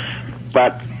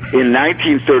 But in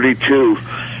 1932,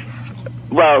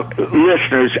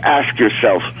 listeners, ask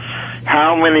yourself,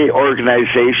 how many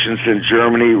organizations in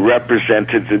Germany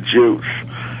represented the Jews?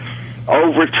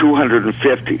 Over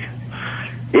 250.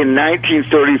 In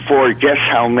 1934, guess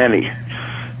how many?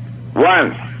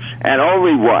 One, and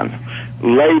only one,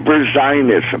 labor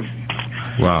Zionism.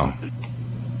 Wow.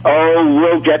 Oh,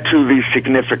 we'll get to the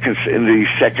significance in the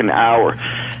second hour.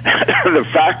 The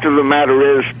fact of the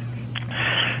matter is,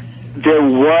 there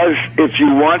was, if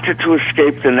you wanted to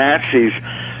escape the Nazis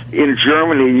in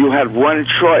Germany, you had one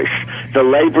choice, the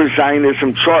labor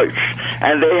Zionism choice.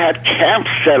 And they had camps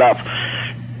set up.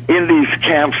 In these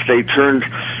camps, they turned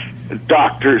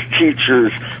doctors,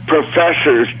 teachers,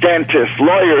 professors, dentists,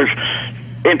 lawyers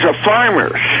into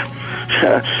farmers.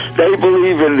 They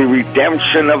believe in the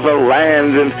redemption of the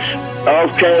land, and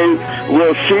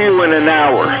we'll see you in an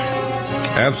hour.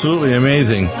 Absolutely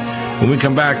amazing. When we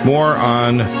come back, more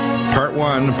on part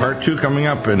 1, part 2 coming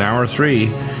up in hour 3.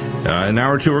 In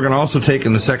hour 2, we're going to also take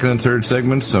in the second and third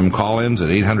segments some call-ins at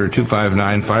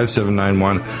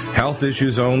 800-259-5791. Health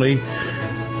issues only.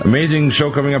 Amazing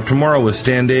show coming up tomorrow with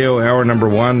Stan Deo, hour number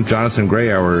 1, Jonathan Gray,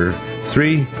 hour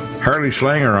 3, Harley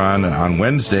Schlanger on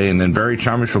Wednesday, and then Barry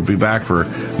Chamish will be back for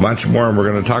much more, and we're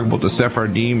going to talk about the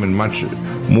Sephardim and much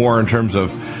more in terms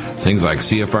of things like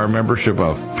CFR membership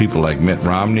of people like Mitt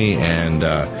Romney and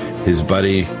his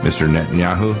buddy, Mr.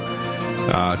 Netanyahu.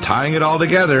 Tying it all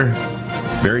together,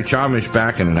 Barry Chamish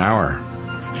back in an hour.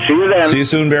 See you then. See you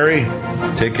soon, Barry.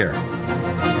 Take care.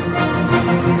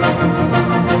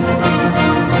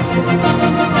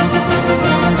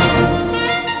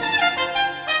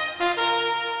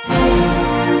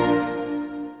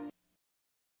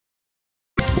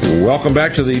 Welcome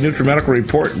back to the NutriMedical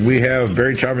Report. We have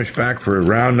Barry Chamish back for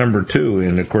round number 2,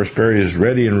 and of course Barry is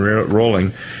ready and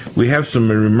rolling. We have some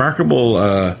remarkable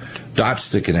dots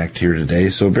to connect here today.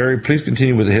 So Barry, please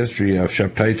continue with the history of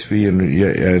Shabtai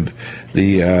and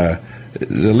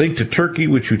the link to Turkey,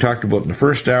 which we talked about in the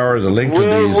first hour. The link to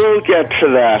these. We'll get to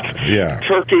that. Yeah.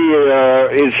 Turkey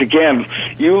is, again,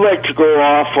 you like to go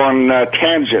off on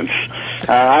tangents.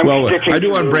 I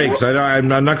do on breaks. I'm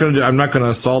not going to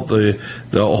assault the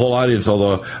whole audience.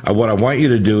 Although what I want you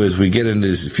to do is we get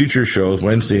into future shows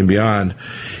Wednesday and beyond,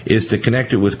 is to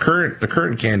connect it with the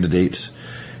current candidates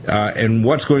and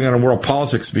what's going on in world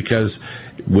politics, because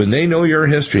when they know your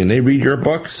history and they read your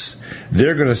books,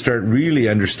 they're going to start really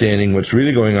understanding what's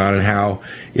really going on and how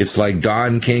it's like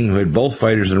Don King, who had both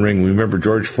fighters in the ring. We remember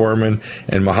George Foreman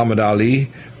and Muhammad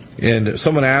Ali. And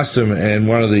someone asked him in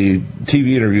one of the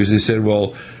TV interviews, they said,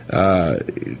 well,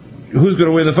 who's going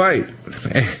to win the fight?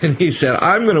 And he said,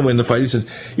 I'm going to win the fight. He said,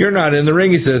 you're not in the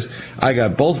ring. He says, I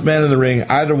got both men in the ring.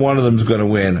 Either one of them is going to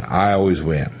win. I always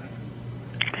win.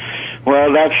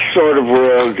 Well, that's sort of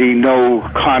the no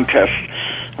contest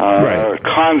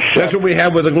concept. That's what we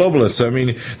have with the globalists. I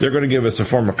mean, they're going to give us a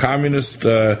form of communist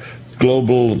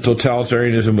global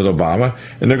totalitarianism with Obama,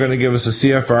 and they're going to give us a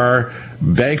CFR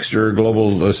bankster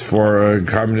globalist for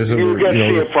communism. You get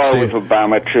CFR with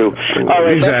Obama too. All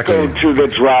right, exactly. Let's go to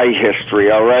the dry history.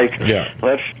 All right. Yeah.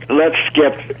 Let's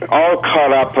get all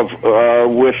caught up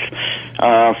with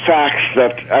facts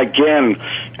that, again,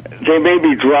 they may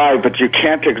be dry, but you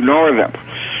can't ignore them.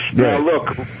 Right. Now,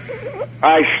 look,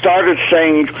 I started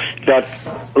saying that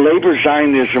Labor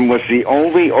Zionism was the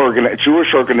only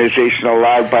Jewish organization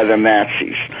allowed by the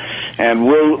Nazis, and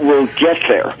we'll get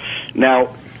there.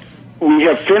 Now, we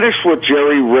have finished with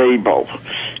Jerry Rabo.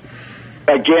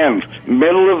 Again,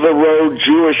 middle-of-the-road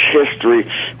Jewish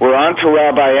history. We're on to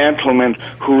Rabbi Entelman,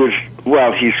 who is,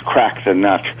 well, he's cracked the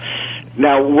nut.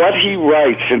 Now, what he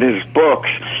writes in his books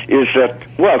is that,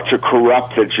 well, to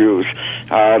corrupt the Jews.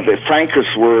 The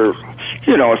Frankists were,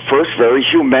 at first very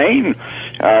humane.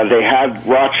 They had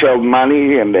Rothschild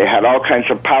money, and they had all kinds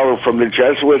of power from the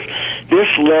Jesuits. This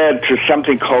led to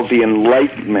something called the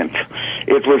Enlightenment.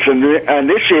 It was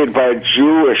initiated by a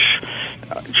Jewish,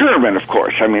 German, of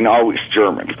course, I mean, always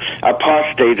German,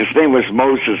 apostate. His name was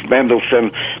Moses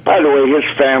Mendelssohn. By the way,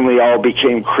 his family all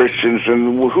became Christians,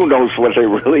 and who knows what they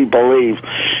really believe.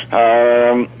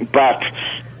 But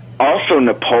also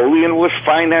Napoleon was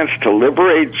financed to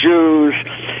liberate Jews,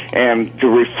 and the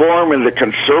reform and the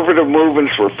conservative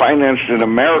movements were financed in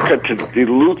America to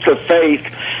dilute the faith.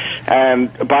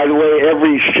 And by the way,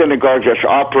 every synagogue that's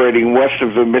operating west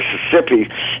of the Mississippi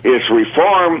is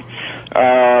reform.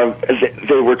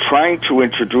 They were trying to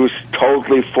introduce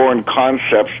totally foreign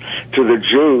concepts to the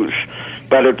Jews,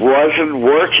 but it wasn't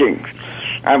working.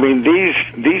 I mean,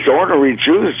 these ordinary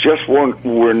Jews just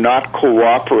were not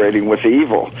cooperating with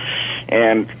evil,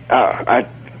 and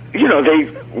they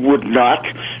would not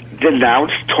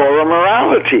denounce Torah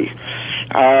morality.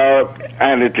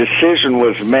 And a decision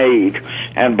was made,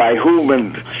 and by whom,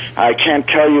 and I can't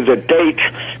tell you the date,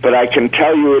 but I can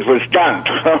tell you it was done,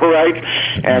 all right?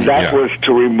 And that was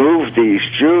to remove these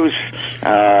Jews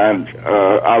and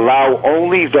allow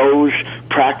only those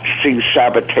practicing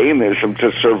Sabbatianism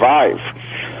to survive.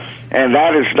 And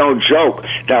that is no joke.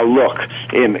 Now, look,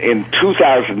 in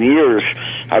 2,000 years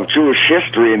of Jewish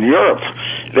history in Europe,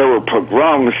 there were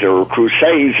pogroms, there were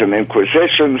crusades and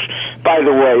inquisitions, by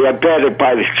the way, abetted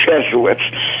by the Jesuits.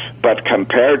 But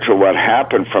compared to what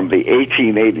happened from the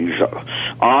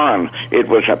 1880s on, it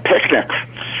was a picnic.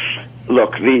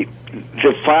 Look, the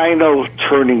final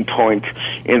turning point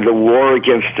in the war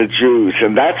against the Jews,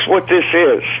 and that's what this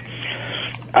is,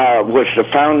 was the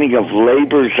founding of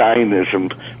Labor Zionism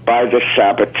by the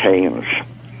Sabbateans.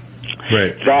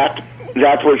 Right.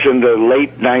 That was in the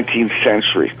late 19th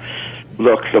century.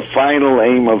 Look, the final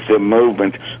aim of the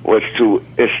movement was to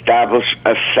establish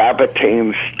a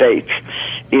Sabbatean state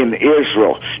in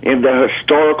Israel, in the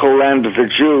historical land of the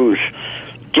Jews,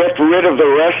 get rid of the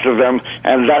rest of them,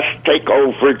 and thus take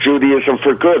over Judaism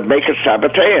for good, make it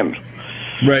Sabbatean.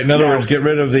 Right, in other words, get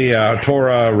rid of the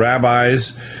Torah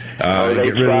rabbis.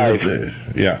 They tried.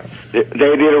 They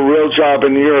did a real job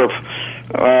in Europe.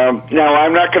 Now,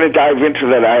 I'm not going to dive into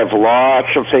that. I have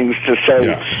lots of things to say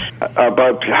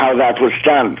about how that was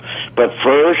done. But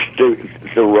first,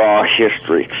 the raw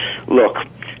history. Look,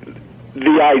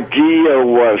 the idea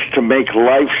was to make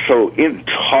life so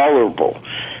intolerable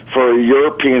for a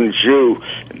European Jew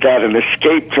that an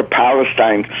escape to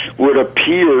Palestine would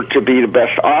appear to be the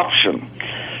best option.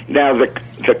 Now, the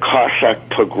Cossack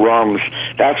pogroms,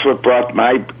 that's what brought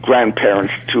my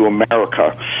grandparents to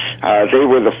America. They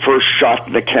were the first shot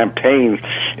in the campaign.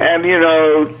 And,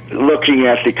 looking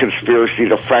at the conspiracy,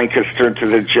 the Frankists turned to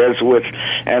the Jesuits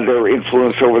and their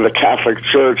influence over the Catholic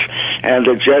Church, and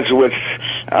the Jesuits,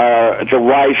 the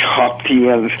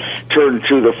Weishauptians, turned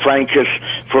to the Frankists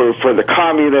for the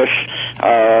communists.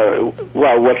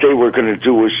 well, what they were going to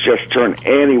do was just turn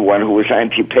anyone who was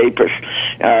anti-papist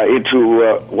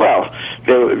into, well,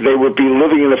 they would be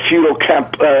living in a feudal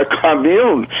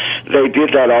commune. They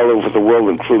did that all over the world,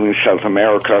 including South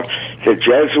America. The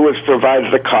Jesuits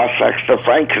provided the Cossacks, the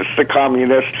Frankists, the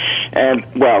communists, and,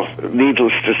 well,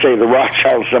 needless to say, the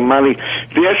Rothschilds, the money.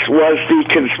 This was the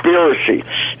conspiracy.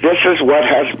 This is what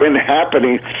has been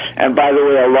happening. And by the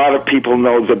way, a lot of people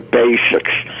know the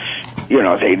basics. You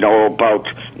know, they know about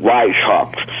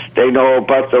Weishaupt. They know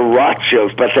about the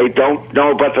Rothschilds, but they don't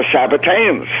know about the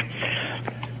Sabbattians.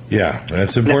 Yeah,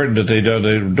 that's important that they don't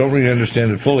really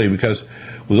understand it fully, because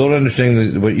without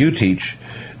understanding what you teach,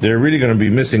 they're really going to be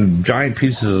missing giant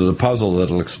pieces of the puzzle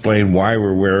that'll explain why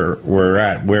we're where we're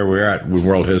at with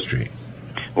world history.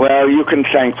 Well, you can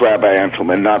thank Rabbi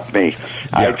Entelman, not me. Yeah.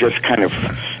 I just kind of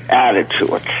added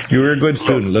to it. You were a good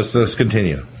student. Let's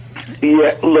continue.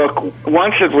 Yeah, look,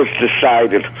 once it was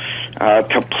decided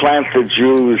to plant the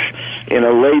Jews in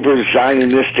a labor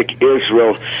Zionistic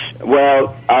Israel,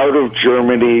 well, out of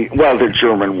Germany, well, the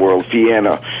German world,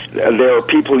 Vienna, there are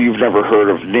people you've never heard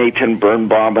of, Nathan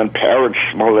Birnbaum and Peretz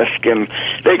Smoleskin.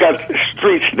 They got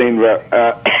streets named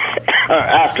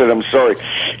after them,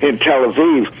 in Tel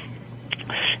Aviv.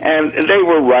 And they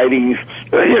were writing,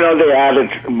 you know, they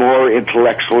added more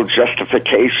intellectual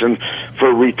justification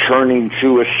for returning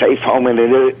to a safe home in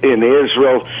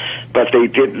Israel, but they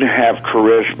didn't have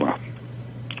charisma.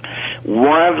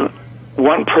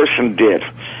 One person did.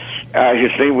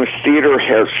 His name was Theodor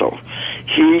Herzl.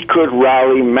 He could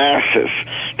rally masses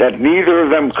that neither of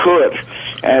them could,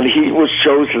 and he was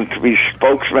chosen to be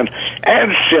spokesman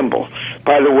and symbol,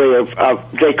 by the way,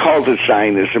 of they called it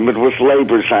Zionism. It was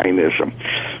labor Zionism.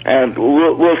 And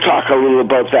we'll talk a little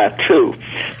about that, too.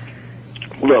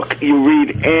 Look, you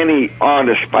read any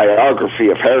honest biography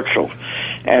of Herzl,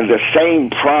 and the same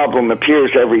problem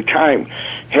appears every time.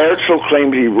 Herzl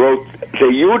claimed he wrote the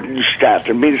Judenstaat,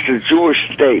 it means the Jewish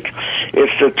state.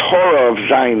 It's the Torah of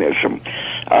Zionism.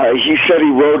 He said he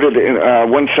wrote it in,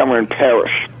 one summer in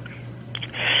Paris.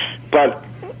 But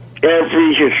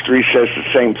every history says the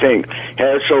same thing.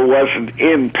 Herzl wasn't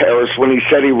in Paris when he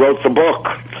said he wrote the book.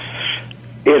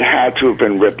 It had to have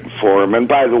been written for him. And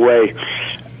by the way,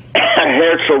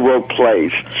 Herzl wrote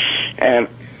plays, and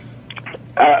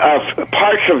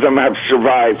parts of them have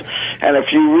survived. And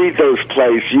if you read those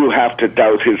plays, you have to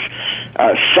doubt his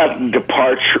sudden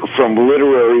departure from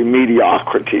literary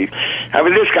mediocrity. I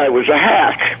mean, this guy was a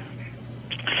hack.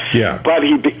 Yeah. But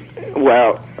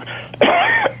well,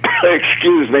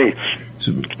 excuse me,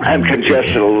 I'm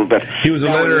congested a little bit. He was a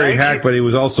literary hack, but he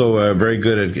was also very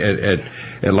good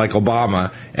at, like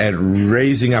Obama, at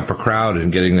raising up a crowd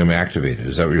and getting them activated.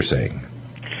 Is that what you're saying?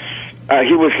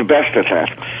 He was the best at that.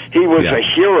 He was a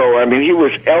hero. I mean, he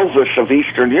was Elvis of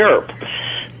Eastern Europe.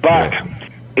 But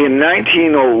in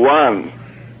 1901,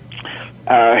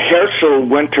 Herzl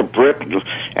went to Britain,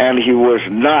 and he was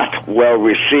not well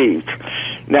received.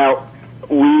 Now,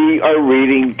 we are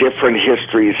reading different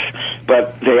histories,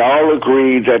 but they all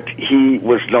agree that he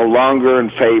was no longer in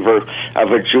favor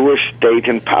of a Jewish state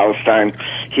in Palestine.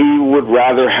 He would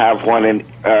rather have one in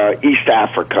East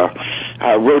Africa,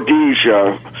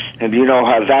 Rhodesia, and you know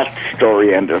how that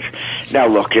story ended. Now,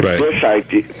 look, if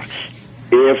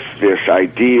this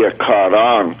idea caught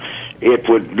on, it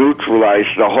would neutralize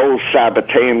the whole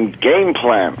Sabbatian game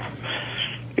plan.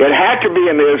 It had to be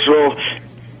in Israel.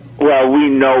 Well, we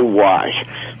know why.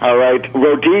 All right,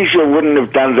 Rhodesia wouldn't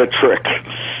have done the trick.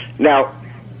 Now,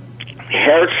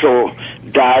 Herzl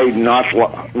died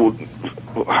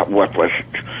what was it?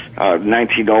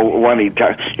 1901. He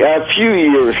died. A few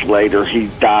years later, he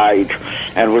died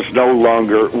and was no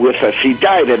longer with us. He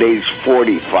died at age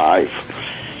 45.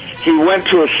 He went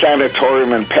to a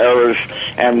sanatorium in Paris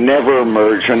and never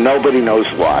emerged, and nobody knows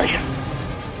why.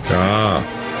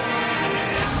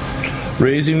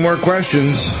 Raising more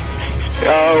questions.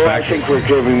 Oh, I think we're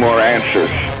giving more answers.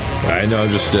 I know,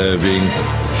 just being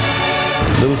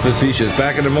a little facetious.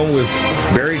 Back in a moment with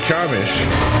Barry Chamish.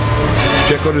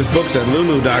 Check out his books at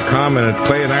lulu.com and at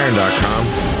clayandiron.com.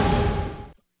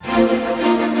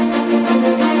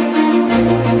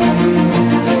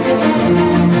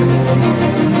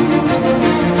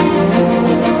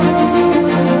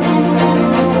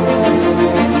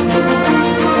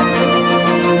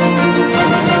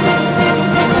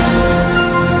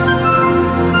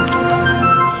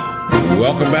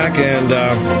 Welcome back, and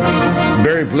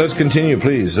Barry, let's continue,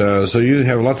 please. So you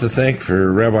have a lot to thank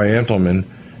for Rabbi Entelman,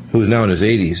 who's now in his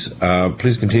 80s.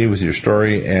 Please continue with your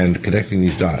story and connecting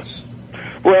these dots.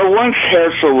 Well, once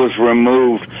Herzl was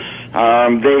removed,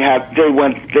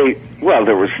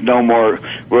 there was no more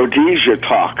Rhodesia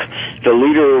talk. The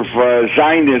leader of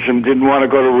Zionism didn't want to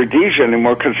go to Rhodesia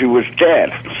anymore because he was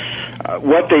dead.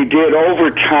 What they did over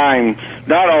time,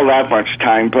 not all that much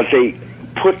time, but they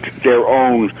put their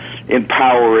own in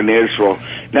power in Israel.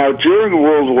 Now, during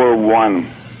World War I,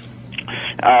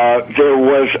 there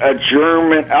was a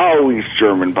German, always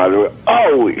German, by the way,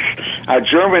 always, a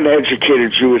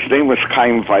German-educated Jew. His name was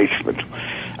Chaim Weizmann.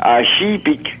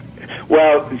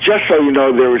 Well, just so you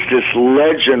know, there was this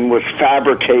legend was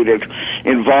fabricated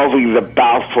involving the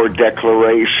Balfour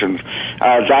Declaration.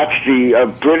 That's the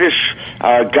British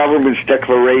government's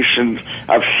declaration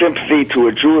of sympathy to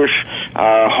a Jewish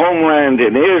homeland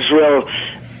in Israel.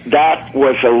 That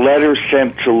was a letter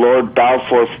sent to Lord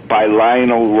Balfour by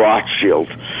Lionel Rothschild.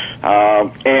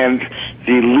 And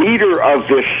the leader of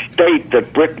this state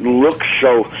that Britain looks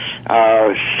so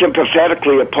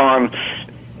sympathetically upon,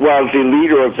 well, the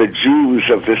leader of the Jews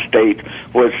of the state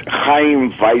was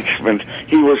Chaim Weizmann.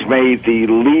 He was made the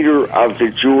leader of the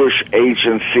Jewish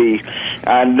Agency.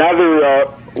 Another,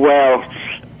 well,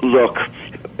 look,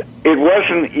 it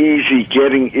wasn't easy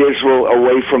getting Israel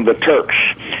away from the Turks.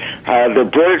 The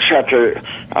British had to,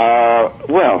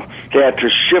 they had to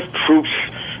shift troops,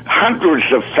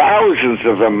 hundreds of thousands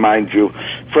of them, mind you,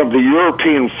 from the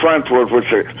European front where it was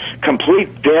a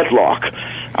complete deadlock.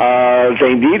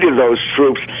 They needed those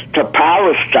troops to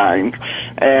Palestine,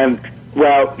 and,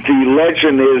 well, the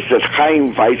legend is that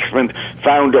Chaim Weizmann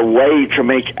found a way to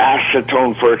make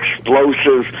acetone for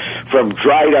explosives from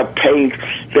dried up paint.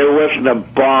 There wasn't a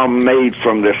bomb made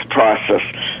from this process,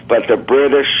 but the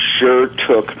British sure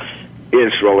took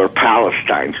Israel or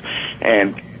Palestine.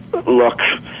 And look,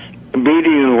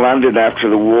 meeting in London after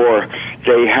the war,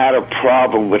 they had a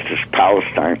problem with this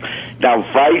Palestine. Now,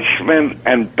 Weizmann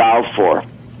and Balfour,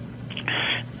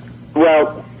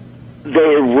 well,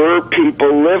 there were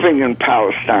people living in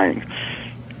Palestine,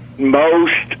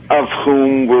 most of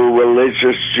whom were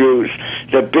religious Jews.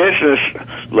 The business,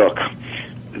 look,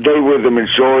 they were the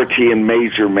majority in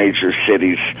major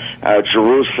cities,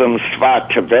 Jerusalem, Sfat,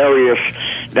 Tiberias.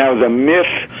 Now, the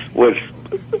myth was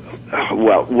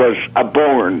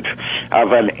born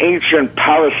of an ancient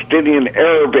Palestinian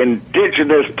Arab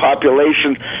indigenous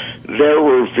population. There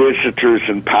were visitors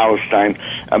in Palestine,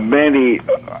 many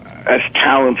as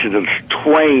talented as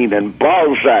Twain and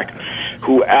Balzac,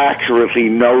 who accurately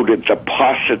noted the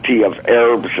paucity of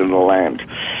Arabs in the land.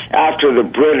 After the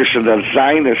British and the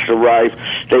Zionists arrived,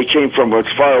 they came from as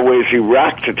far away as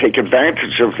Iraq to take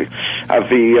advantage of the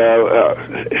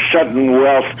sudden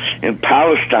wealth in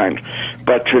Palestine,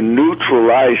 but to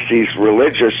neutralize these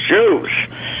religious Jews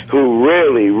who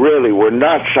really were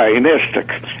not Zionistic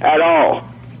at all.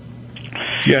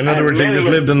 Yeah, in other words, they just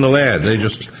lived in the land. They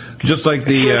just like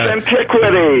the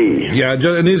antiquity. Yeah,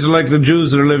 and these are like the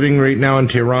Jews that are living right now in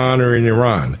Tehran or in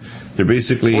Iran. They're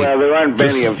basically, well, there aren't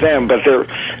many of them, but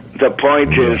the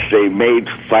point is they made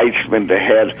Weizmann the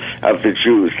head of the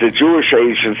Jews. The Jewish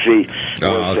Agency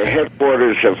was the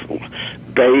headquarters of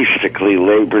basically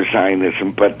labor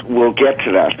Zionism, but we'll get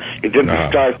to that. It didn't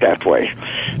start that way.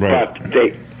 Right. But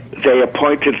they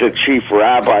appointed the chief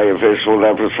rabbi of Israel,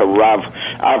 that was a Rav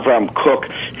Avram Kook.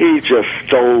 He just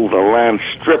stole the land,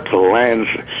 stripped the lands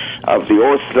of the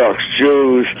Orthodox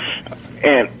Jews,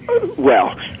 and,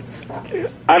 well,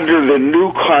 under the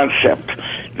new concept,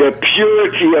 the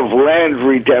purity of land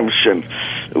redemption,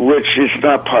 which is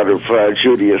not part of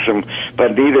Judaism,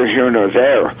 but neither here nor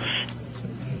there,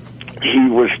 he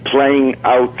was playing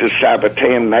out the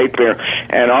Sabbatean nightmare,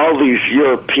 and all these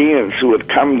Europeans who had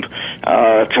come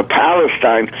to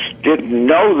Palestine didn't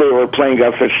know they were playing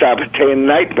out the Sabbatean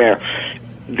nightmare.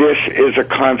 This is a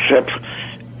concept.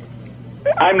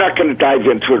 I'm not going to dive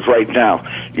into it right now.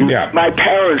 My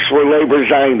parents were labor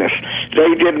Zionists.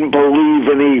 They didn't believe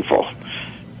in evil.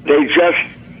 They just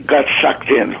got sucked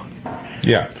in.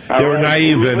 Yeah, they were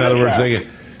naive. In other words,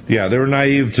 they were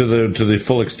naive to the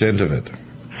full extent of it.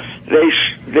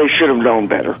 They should have known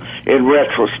better in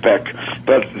retrospect,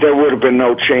 but there would have been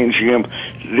no changing them.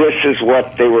 This is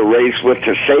what they were raised with,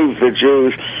 to save the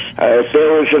Jews. If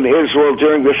there was an Israel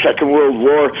during the Second World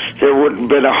War, there wouldn't have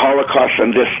been a Holocaust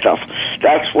and this stuff.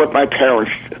 That's what my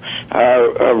parents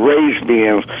raised me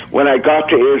in. When I got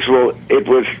to Israel, it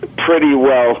was pretty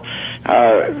well,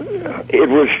 it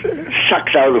was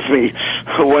sucked out of me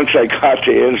once I got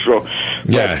to Israel.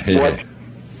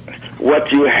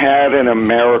 What you had in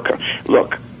America,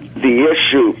 look, the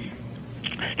issue,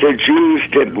 the Jews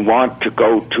didn't want to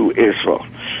go to Israel.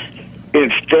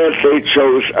 Instead, they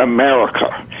chose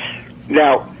America.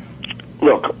 Now,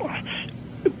 look,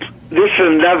 this is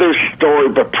another story,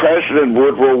 but President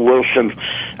Woodrow Wilson,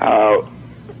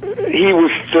 he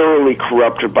was thoroughly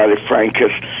corrupted by the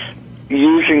Frankists.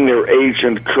 using their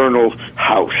agent, Colonel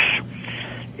House.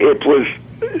 It was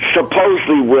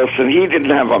supposedly Wilson. He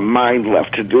didn't have a mind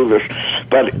left to do this,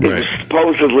 but it was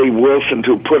supposedly Wilson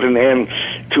to put an end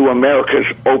to America's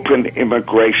open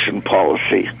immigration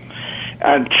policy.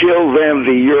 Until then,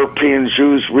 the European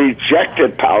Jews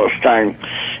rejected Palestine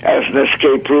as an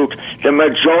escape route. The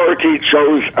majority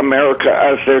chose America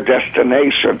as their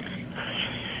destination.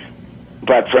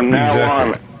 But from now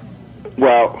on,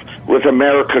 well, with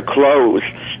America closed,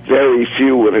 very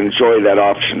few would enjoy that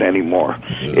option anymore.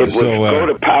 It was go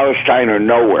to Palestine or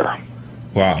nowhere.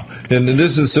 Wow. And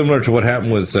this is similar to what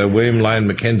happened with William Lyon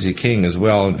Mackenzie King as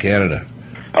well in Canada.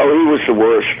 Oh, he was the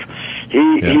worst.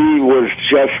 He was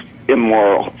just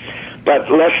immoral. But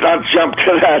let's not jump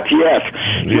to that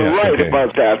yet. You're right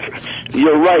about that.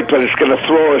 You're right, but it's going to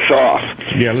throw us off.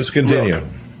 Yeah, let's continue.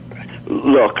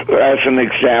 Look, as an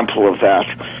example of that,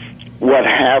 what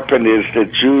happened is the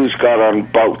Jews got on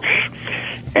boats,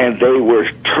 and they were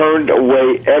turned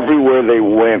away everywhere they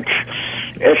went,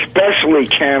 especially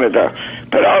Canada,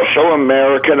 but also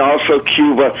America and also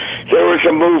Cuba. There was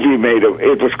a movie made of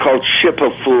it. Was called Ship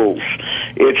of Fools.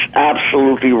 It's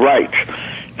absolutely right.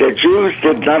 The Jews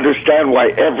didn't understand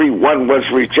why everyone was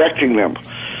rejecting them,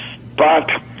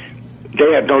 but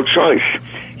they had no choice.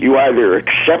 You either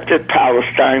accepted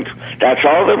Palestine, that's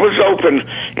all that was open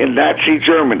in Nazi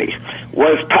Germany,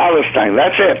 was Palestine,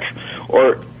 that's it,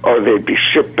 or they'd be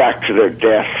shipped back to their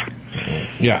death.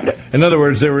 Yeah. In other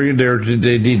words, they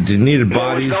needed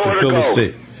bodies to fill the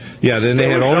state. Yeah, then they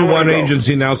had only one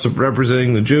agency now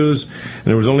representing the Jews, and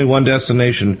there was only one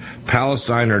destination,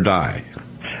 Palestine or die.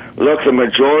 Look, the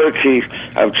majority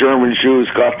of German Jews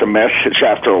got the message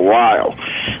after a while.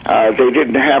 They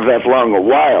didn't have that long a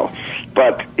while.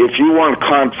 But if you want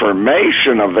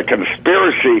confirmation of the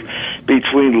conspiracy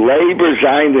between labor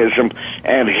Zionism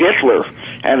and Hitler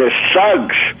and his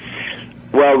thugs,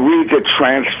 well, read the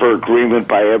transfer agreement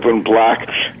by Edwin Black.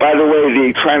 By the way,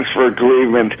 the transfer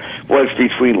agreement was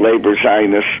between labor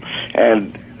Zionists,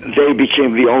 and they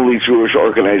became the only Jewish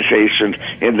organization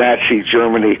in Nazi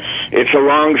Germany. It's a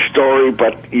long story,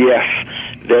 but yes,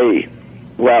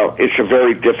 it's a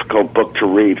very difficult book to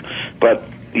read, but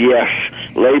yes,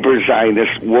 labor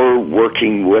Zionists were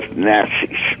working with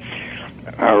Nazis.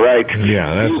 All right?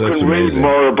 Yeah, that's amazing. You can read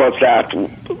more about that.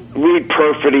 Read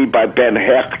Perfidy by Ben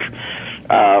Hecht.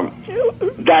 I'm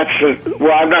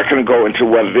not going to go into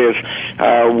what it is.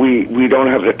 We don't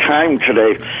have the time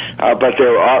today, but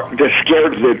The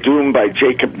Scared of the Doom by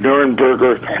Jacob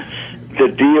Nuremberger. The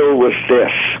deal was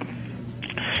this.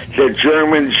 The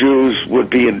German Jews would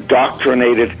be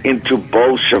indoctrinated into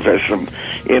Bolshevism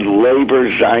in labor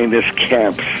Zionist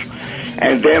camps,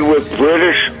 and then with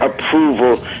British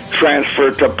approval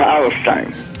transferred to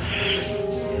Palestine.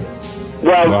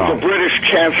 Well, the British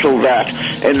canceled that.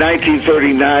 In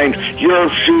 1939,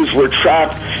 Europe's Jews were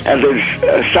trapped, and the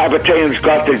Sabbateans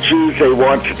got the Jews they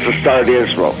wanted to start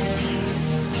Israel.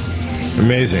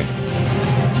 Amazing.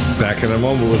 Back in a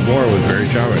moment with more with Barry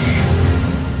Chamish.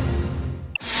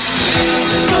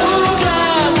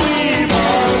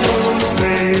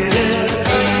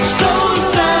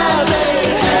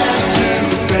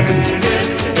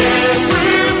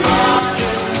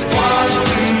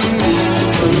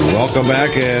 Welcome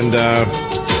back, and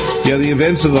the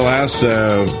events of the last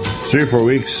 3 or 4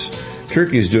 weeks,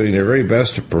 Turkey's doing their very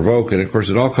best to provoke, and of course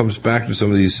it all comes back to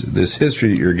some of this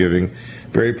history that you're giving.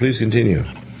 Barry, please continue.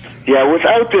 Yeah,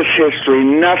 without this history,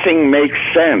 nothing makes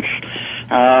sense.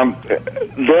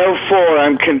 Therefore,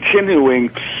 I'm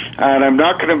continuing, and I'm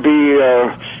not going to be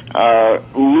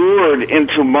lured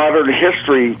into modern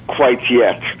history quite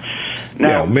yet.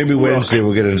 Now, maybe Wednesday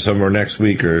we'll get into some more next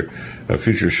week or a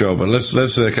future show, but let's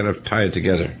kind of tie it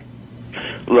together.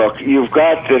 Look, you've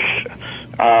got this.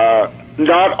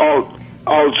 Not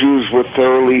all Jews were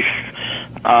thoroughly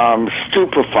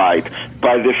stupefied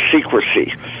by this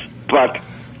secrecy, but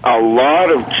a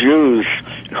lot of Jews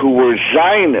who were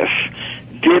Zionists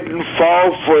didn't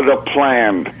fall for the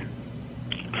plan.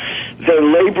 The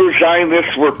labor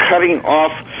Zionists were cutting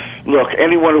off. Look,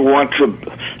 anyone who wants to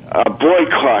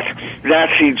boycott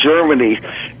Nazi Germany,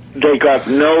 they got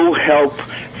no help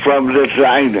from the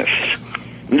Zionists.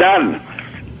 None.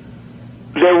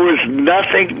 There was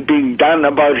nothing being done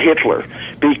about Hitler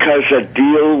because a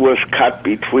deal was cut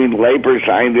between labor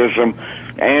Zionism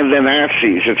and the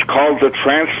Nazis. It's called the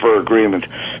transfer agreement.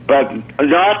 But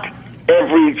not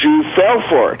every Jew fell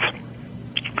for it.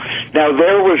 Now, it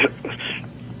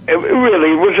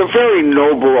was a very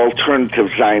noble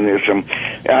alternative Zionism.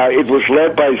 It was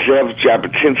led by Zev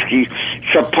Jabotinsky.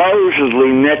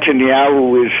 Supposedly,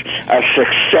 Netanyahu is a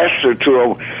successor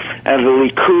to the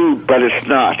Likud, but it's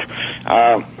not.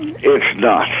 It's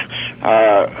not.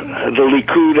 The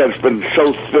Likud has been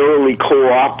so thoroughly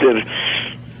co-opted.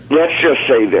 Let's just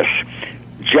say this.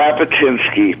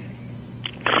 Jabotinsky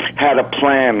had a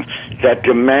plan that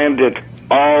demanded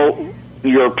all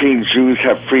European Jews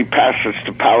have free passage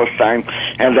to Palestine,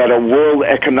 and that a world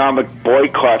economic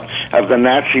boycott of the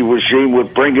Nazi regime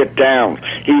would bring it down.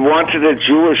 He wanted a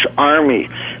Jewish army.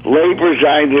 Labor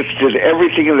Zionists did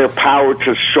everything in their power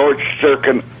to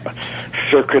short-circuit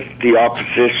the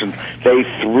opposition. They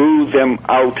threw them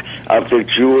out of the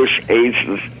Jewish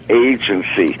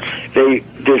agency.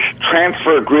 This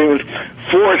transfer agreement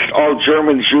forced all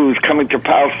German Jews coming to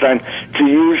Palestine to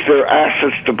use their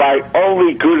assets to buy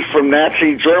only goods from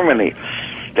Nazi Germany.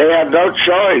 They had no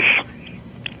choice.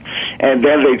 And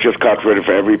then they just got rid of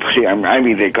everybody. I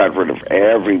mean, they got rid of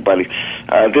everybody.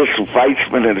 This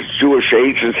Weizmann and his Jewish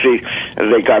agency,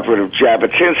 they got rid of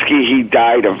Jabotinsky. He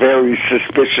died a very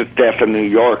suspicious death in New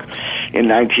York in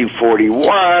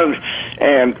 1941.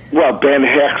 And, well, Ben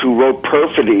Hecht, who wrote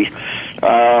Perfidy,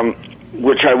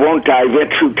 which I won't dive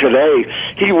into today,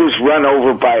 he was run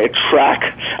over by a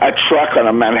truck on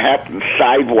a Manhattan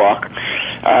sidewalk.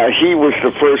 He was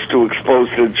the first to expose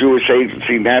the Jewish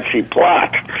agency Nazi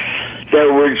plot.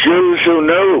 There were Jews who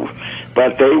knew,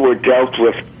 but they were dealt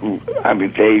with,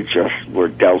 they just were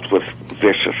dealt with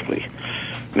viciously.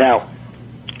 Now,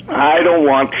 I don't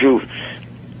want to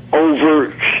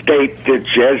overstate the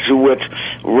Jesuit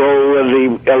role and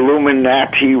the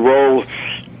Illuminati role,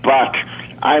 but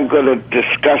I'm going to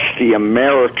discuss the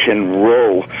American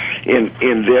role in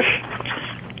this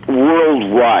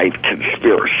worldwide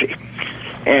conspiracy.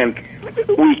 And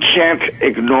we can't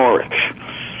ignore it.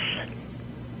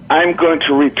 I'm going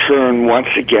to return once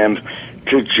again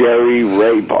to Jerry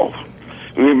Rabo.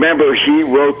 Remember, he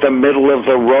wrote the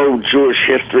middle-of-the-road Jewish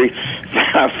history,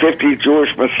 50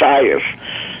 Jewish Messiahs.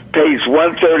 Page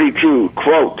 132,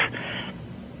 quote,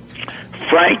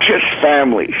 Frankist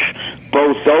families,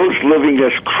 both those living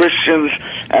as Christians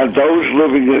and those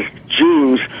living as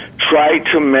Jews, try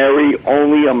to marry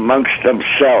only amongst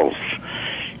themselves.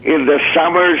 In the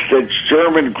summers, the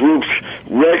German groups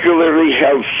regularly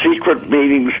held secret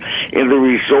meetings in the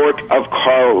resort of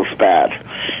Carlsbad.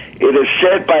 It is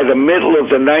said by the middle of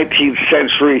the 19th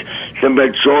century, the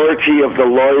majority of the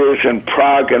lawyers in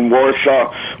Prague and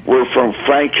Warsaw were from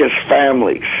Frankist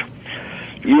families.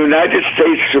 United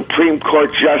States Supreme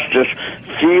Court Justice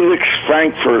Felix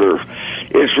Frankfurter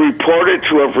is reported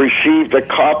to have received a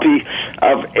copy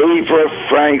of Ava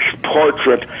Frank's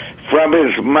portrait from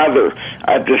his mother,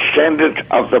 a descendant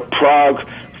of the Prague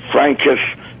Frankist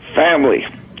family.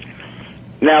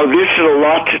 Now, this is a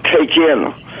lot to take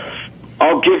in.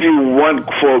 I'll give you one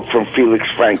quote from Felix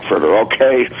Frankfurter,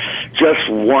 okay? Just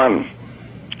one.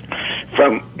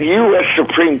 From U.S.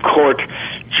 Supreme Court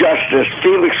Justice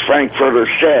Felix Frankfurter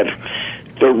said,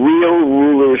 the real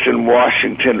rulers in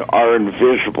Washington are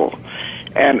invisible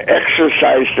and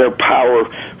exercise their power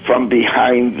from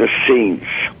behind the scenes.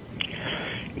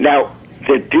 Now,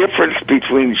 the difference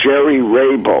between Jerry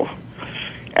Rabo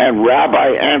and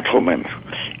Rabbi Antelman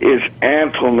is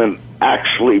Antelman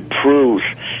actually proves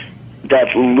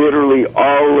that literally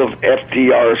all of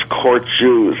FDR's court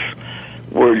Jews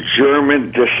were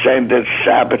German-descended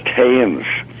Sabbateans,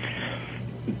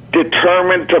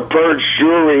 determined to purge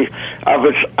Jewry of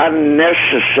its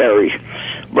unnecessary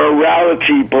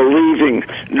morality-believing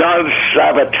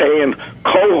non-Sabbatean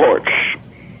cohorts.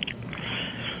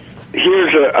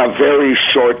 Here's a very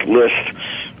short list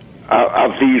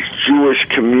of these Jewish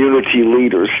community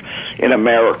leaders in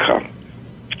America.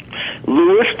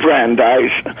 Louis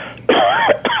Brandeis,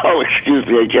 oh, excuse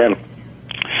me again,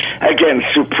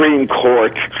 Supreme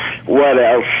Court, what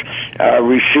else?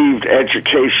 Received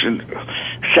education,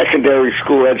 secondary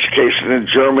school education in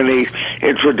Germany,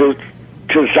 introduced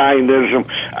to Zionism.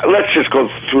 Let's just go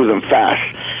through them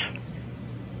fast.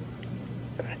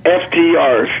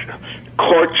 FDR's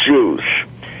court Jews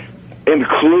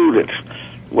included,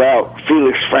 well,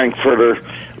 Felix Frankfurter,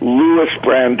 Louis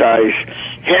Brandeis,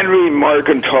 Henry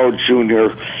Morgenthau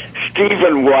Jr.,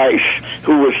 Stephen Weiss,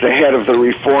 who was the head of the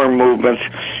Reform movement.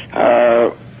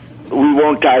 We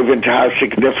won't dive into how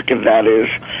significant that is.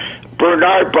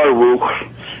 Bernard Baruch,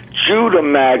 Judah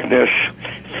Magnus,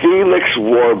 Felix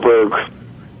Warburg,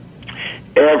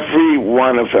 every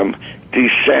one of them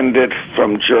descended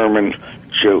from German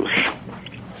Jews.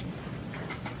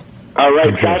 All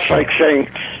right, that's like saying,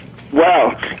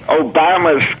 well,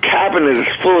 Obama's cabinet is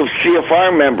full of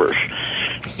CFR members.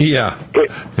 Yeah,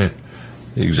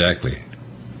 exactly.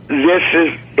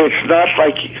 It's not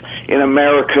like in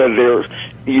America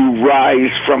you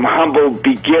rise from humble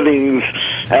beginnings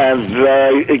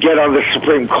and get on the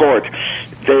Supreme Court.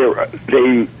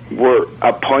 they were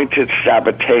appointed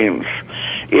Sabbatatians.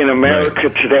 In America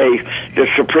today, the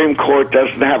Supreme Court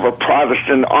doesn't have a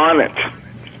Protestant on it.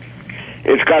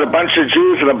 It's got a bunch of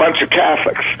Jews and a bunch of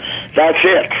Catholics. That's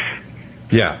it.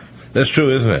 Yeah, that's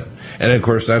true, isn't it? And of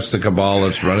course, that's the cabal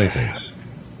that's running things.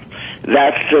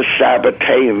 That's the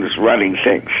Sabbatatians running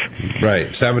things.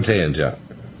 Right, Sabbatatians, yeah.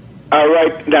 All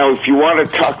right, now if you want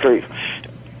to talk to...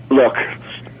 Look,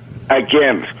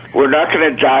 again, we're not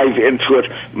going to dive into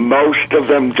it. Most of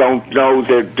them don't know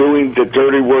they're doing the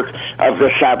dirty work of the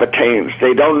Sabbatatians.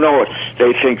 They don't know it.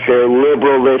 They think they're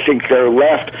liberal. They think they're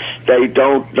left. They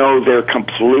don't know they're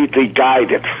completely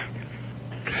guided.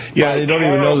 Yeah, they don't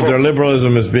even know that their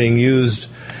liberalism is being used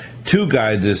to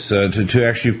guide this, to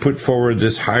actually put forward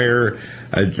this higher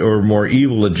or more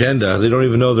evil agenda. They don't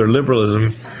even know their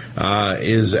liberalism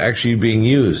is actually being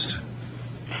used.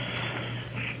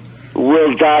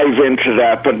 We'll dive into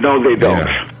that, but no, they don't.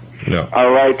 Yeah. No. All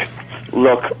right?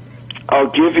 Look, I'll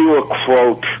give you a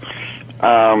quote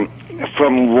from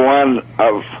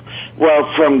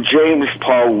James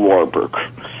Paul Warburg.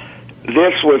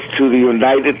 This was to the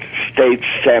United States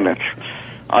Senate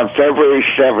on February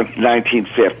 7th,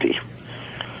 1950.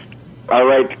 All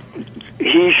right?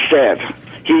 He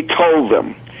told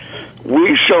them,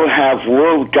 "We shall have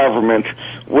world government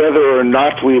whether or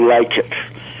not we like it.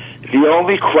 The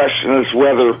only question is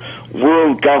whether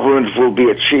world government will be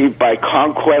achieved by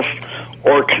conquest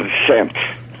or consent."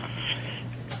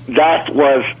 That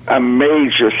was a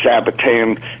major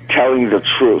Sabbatatian telling the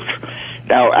truth.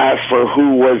 Now, as for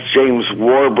who was James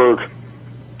Warburg,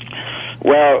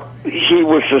 well, he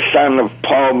was the son of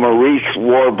Paul Maurice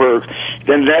Warburg,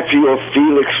 the nephew of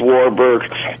Felix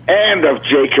Warburg, and of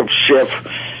Jacob Schiff,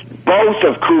 both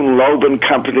of Kuhn-Loeben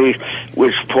Company,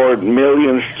 which poured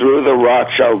millions through the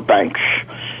Rothschild banks,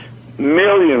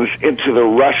 millions into the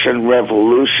Russian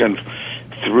Revolution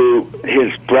through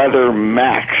his brother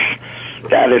Max.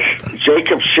 That is,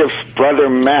 Jacob Schiff's brother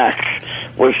Max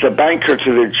was the banker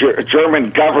to the German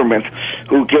government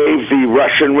who gave the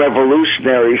Russian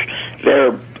revolutionaries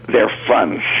their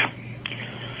funds.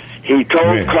 He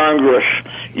told Congress,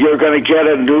 "You're going to get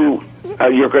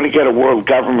a world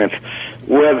government,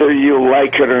 whether you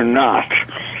like it or not."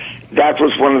 That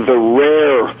was one of the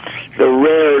rare.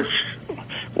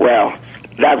 Well,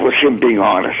 that was him being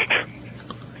honest.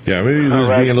 Yeah, maybe he was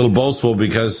being a little boastful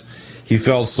because he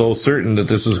felt so certain that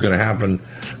this was going to happen.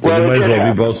 Well, he might as well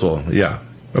be boastful. Yeah,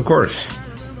 of course.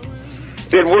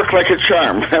 It worked like a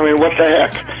charm. I mean, what the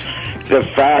heck? The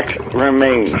fact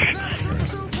remains.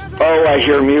 Oh, I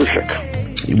hear music.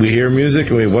 We hear music,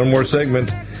 and we have one more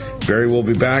segment. Barry will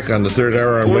be back on the third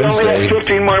hour on Wednesday. We only have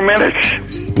 15 more minutes.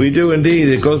 We do indeed.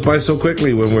 It goes by so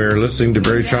quickly when we're listening to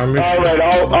Barry Chamish. All right,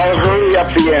 I'll hurry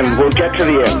up the end. We'll get to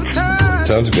the end.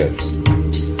 Sounds good.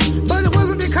 But it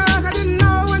wasn't because I didn't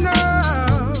know enough.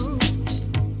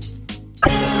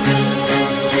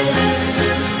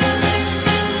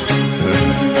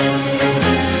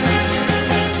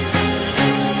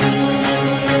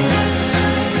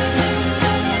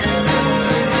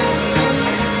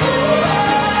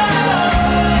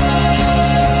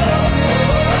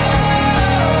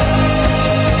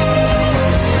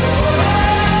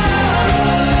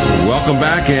 Welcome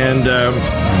back, and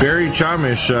Barry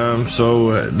Chamish.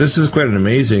 So this is quite an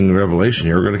amazing revelation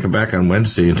here. We're going to come back on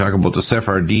Wednesday and talk about the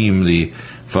Sephardim, the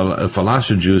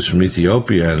Falasha Jews from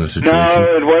Ethiopia, and the situation.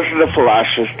 No, it wasn't the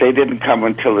Falashas. They didn't come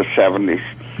until the 70s.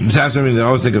 That's, I mean, I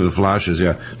always think of the Falashas,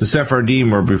 yeah. The Sephardim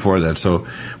were before that. So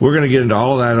we're going to get into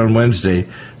all of that on Wednesday.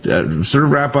 Sort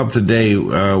of wrap up today.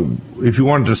 If you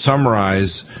wanted to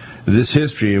summarize this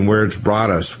history and where it's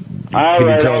brought us. All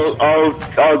right,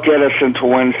 I'll get us into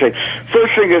Wednesday.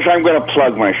 First thing is I'm going to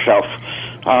plug myself.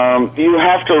 You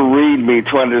have to read me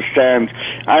to understand.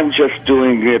 I'm just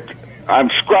doing it. I'm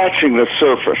scratching the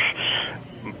surface.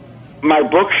 My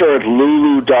books are at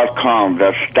lulu.com.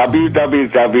 That's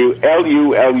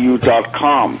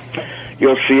www.lulu.com.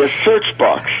 You'll see a search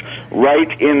box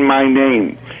right in my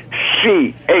name.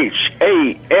 CHAMISH.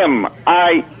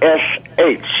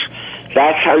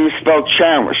 That's how you spell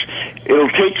Chamish. It'll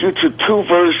take you to two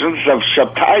versions of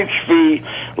Shabtai Tzvi,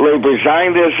 Labor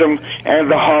Zionism,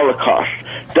 and the Holocaust.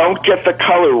 Don't get the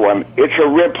color one. It's a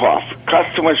ripoff.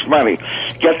 Costs too much money.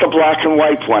 Get the black and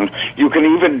white one. You can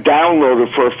even download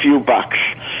it for a few bucks.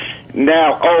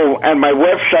 Now, and my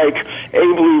website,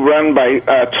 ably run by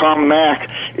Tom Mack,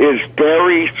 is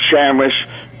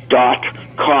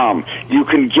barrychamish.com. You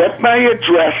can get my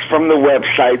address from the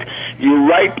website. You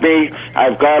write me.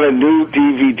 I've got a new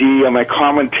DVD. I'm a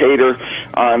commentator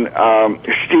on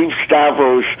Steve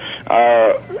Stavros'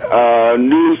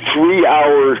 new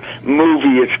 3-hour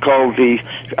movie. It's called The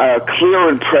Clear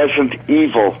and Present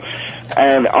Evil.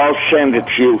 And I'll send it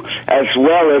to you, as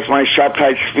well as my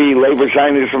Shabtai Tzvi, Labor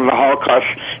Zionism and the Holocaust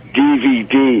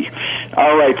DVD.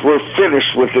 All right, we're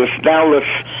finished with this. Now let's,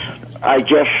 I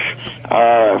guess,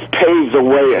 pave the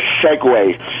way, a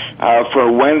segue for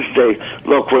Wednesday.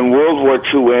 Look, when World War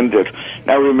II ended,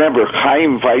 now remember,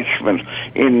 Chaim Weizmann,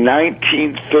 in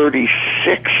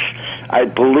 1936, I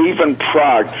believe in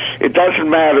Prague, it doesn't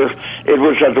matter, it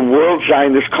was at the World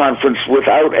Zionist Conference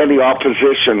without any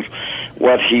opposition.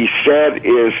 What he said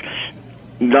is,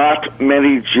 not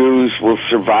many Jews will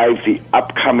survive the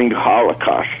upcoming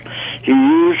Holocaust. He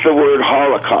used the word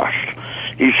Holocaust.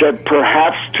 He said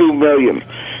perhaps 2 million,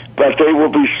 but they will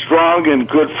be strong and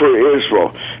good for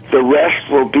Israel. The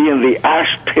rest will be in the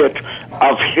ash pit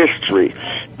of history.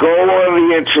 Go on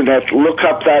the internet, look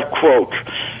up that quote.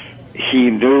 He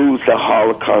knew the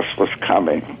Holocaust was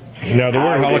coming. Now, the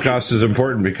word Holocaust is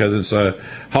important because it's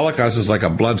Holocaust is like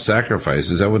a blood sacrifice.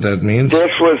 Is that what that means?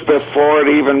 This was before it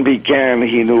even began.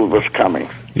 He knew it was coming.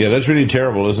 Yeah, that's really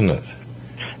terrible, isn't it?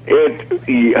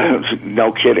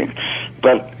 No kidding.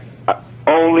 But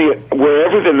only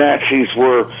wherever the Nazis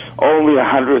were, only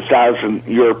 100,000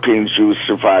 European Jews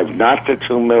survived, not the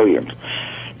 2 million.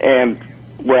 And,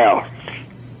 well,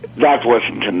 that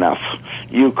wasn't enough.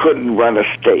 You couldn't run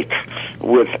a state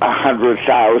with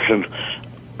 100,000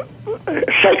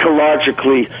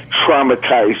 psychologically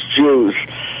traumatized Jews.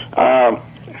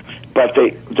 But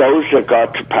those that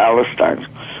got to Palestine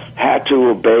had to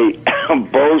obey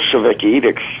Bolshevik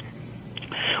edicts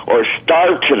or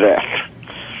starve to death.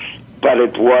 But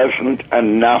it wasn't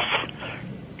enough.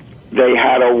 They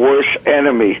had a worse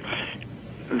enemy.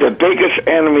 The biggest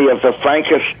enemy of the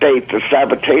Frankist state, the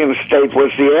Sabbatean state,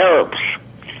 was the Arabs.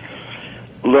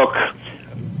 Look,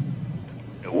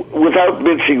 without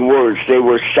mincing words, they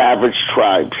were savage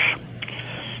tribes.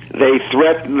 They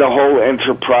threatened the whole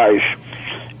enterprise,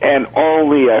 and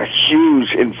only a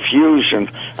huge infusion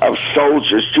of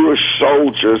soldiers, Jewish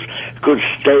soldiers, could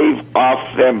stave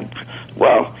off them,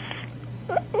 well,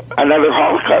 another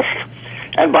Holocaust.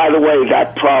 And by the way,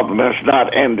 that problem has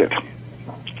not ended.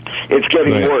 It's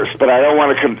getting worse, but I don't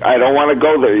want to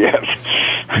go there yet.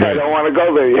 Right. I don't want to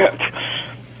go there yet.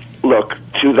 Look,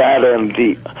 to that end,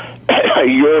 the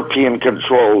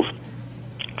European-controlled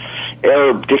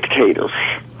Arab dictators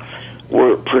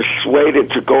were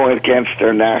persuaded to go against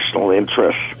their national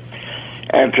interests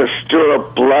and to stir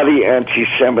up bloody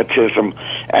anti-Semitism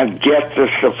and get the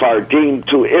Sephardim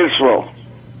to Israel.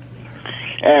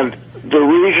 And the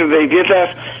reason they did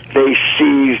that, they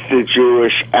seized the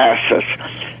Jewish assets,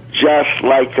 just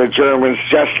like the Germans,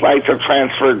 just like the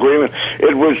transfer agreement.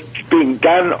 It was being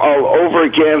done all over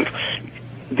again.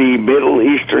 The Middle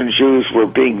Eastern Jews were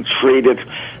being treated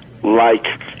like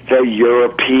the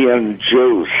European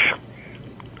Jews.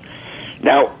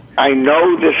 Now, I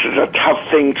know this is a tough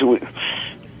thing to...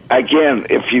 Again,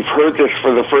 if you've heard this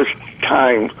for the first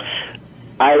time,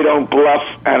 I don't bluff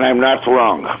and I'm not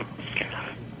wrong.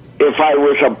 If I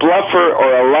was a bluffer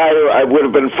or a liar, I would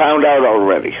have been found out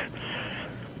already.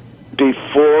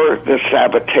 Before the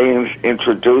Sabbateans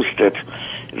introduced it,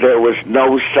 there was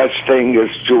no such thing as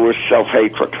Jewish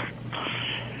self-hatred.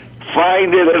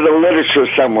 Find it in the literature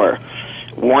somewhere.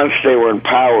 Once they were in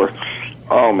power,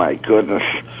 oh my goodness.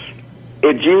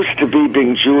 It used to be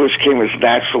being Jewish came as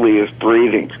naturally as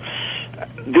breathing.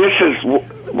 This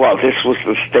was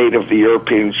the state of the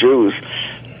European Jews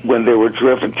when they were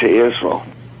driven to Israel.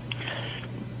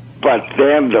 But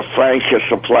then the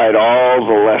Frankists applied all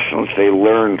the lessons they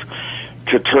learned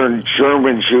to turn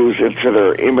German Jews into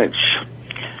their image.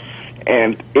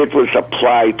 And it was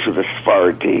applied to the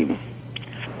Sephardim.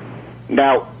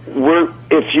 Now,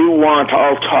 if you want,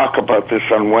 I'll talk about this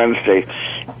on Wednesday.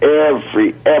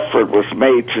 Every effort was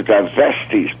made to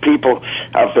divest these people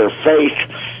of their faith,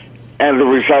 and the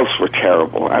results were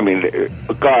terrible. I mean,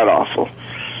 god-awful.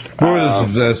 Where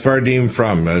was the Sephardim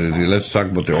from? Let's talk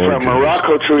about the origins. From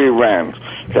Morocco to Iran,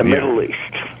 the Middle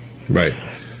East. Right.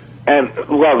 And,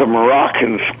 well, the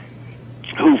Moroccans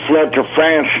who fled to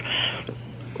France,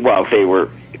 well, they were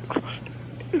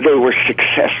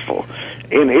successful.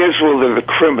 In Israel, they're the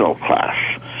criminal class.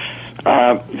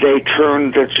 They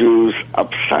turned the Jews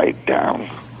upside down.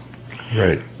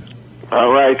 Right.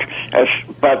 All right.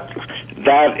 But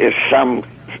that is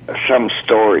some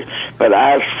story. But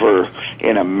as for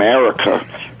in America,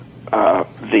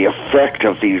 the effect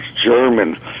of these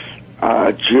German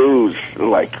Jews,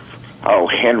 like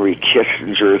Henry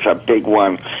Kissinger is a big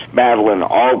one, Madeleine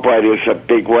Albright is a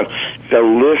big one. The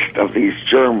list of these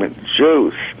German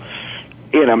Jews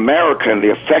in America and the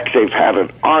effect they've had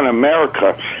on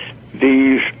America,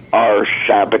 These are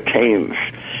Sabbateans.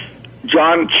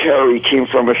 John Kerry came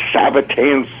from a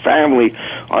Sabbatean family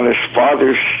on his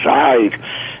father's side.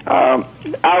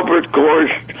 Albert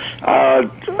Gore's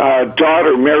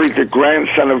daughter married the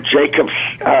grandson of Jacob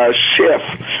Schiff.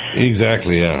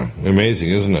 Exactly, yeah.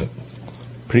 Amazing, isn't it?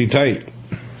 Pretty tight.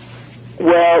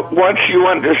 Well, once you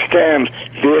understand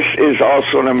this is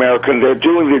also an American, they're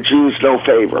doing the Jews no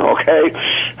favor, okay?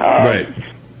 Right.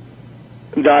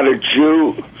 Not a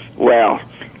Jew, well,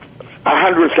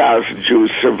 100,000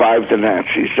 Jews survived the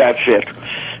Nazis, that's it.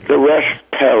 The rest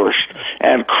perished,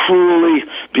 and cruelly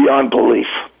beyond belief.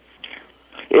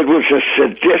 It was a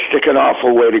sadistic and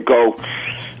awful way to go,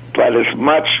 but as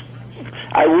much,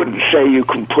 I wouldn't say you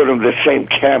can put them in the same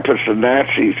camp as the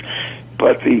Nazis,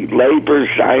 but the labor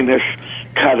Zionists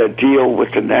cut a deal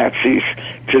with the Nazis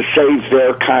to save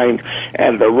their kind,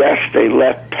 and the rest they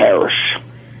let perish.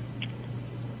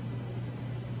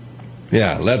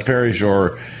 Yeah, let perish,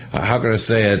 or how can I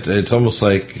say it? It's almost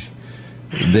like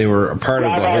they were a part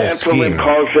of the whole scheme.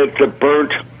 Calls it the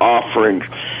burnt offering.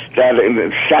 That in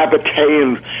the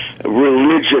Sabbatean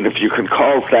religion, if you can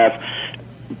call it that,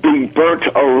 being burnt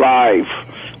alive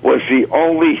was the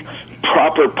only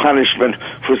proper punishment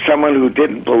for someone who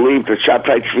didn't believe that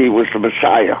Shabtai Tzvi was the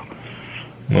Messiah.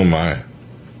 Oh my.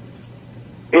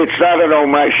 It's not an oh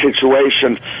my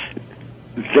situation.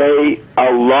 They,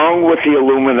 along with the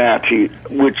Illuminati,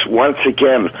 which once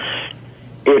again,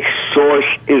 its source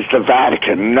is the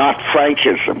Vatican, not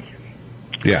Frankism.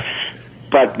 Yeah.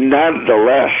 But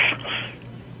nonetheless,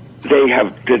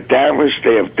 the damage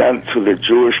they have done to the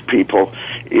Jewish people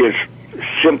is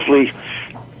simply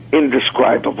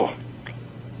indescribable.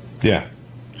 Yeah.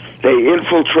 They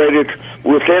infiltrated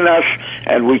within us,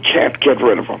 and we can't get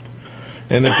rid of them.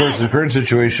 And of course, the current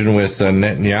situation with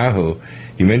Netanyahu,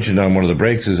 you mentioned on one of the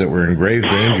breaks, is that we're in grave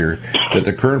danger, that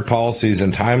the current policies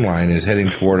and timeline is heading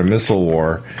toward a missile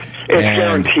war. It's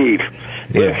guaranteed.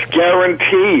 Yeah. It's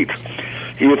guaranteed.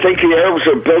 You think the Arabs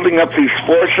are building up these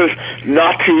forces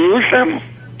not to use them?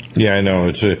 Yeah, I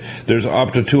know. There's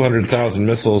up to 200,000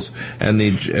 missiles, and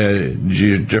the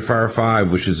Jafar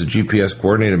 5, which is a GPS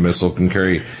coordinated missile, can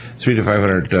carry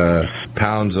 300 to 500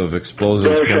 pounds of explosives,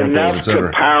 There's chemicals, enough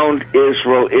etc. to pound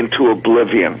Israel into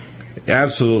oblivion.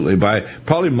 Absolutely, by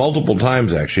probably multiple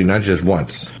times, actually, not just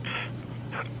once.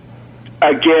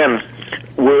 Again,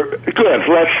 we're good.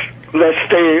 Let's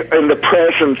stay in the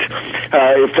present,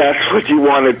 if that's what you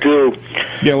want to do.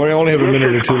 Yeah, we only have a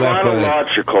minute or two left.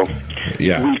 Chronological.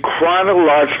 Yeah. We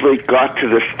chronologically got to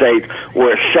the state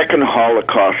where a second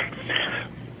Holocaust.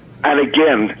 And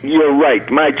again, you're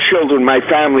right. My children, my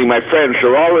family, my friends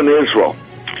are all in Israel.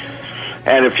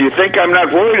 And if you think I'm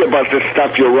not worried about this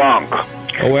stuff, you're wrong.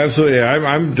 Oh, absolutely.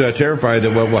 I'm terrified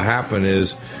that what will happen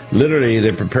is literally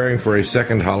they're preparing for a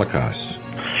second Holocaust.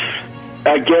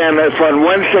 Again, if on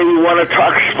Wednesday you want to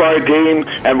talk Sephardim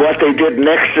and what they did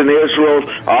next in Israel,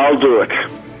 I'll do it.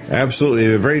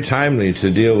 Absolutely. Very timely to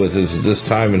deal with this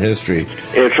time in history.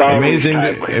 It's always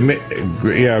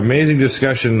timely. Amazing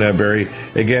discussion, Barry.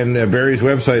 Again, Barry's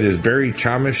website is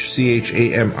CHAMISH,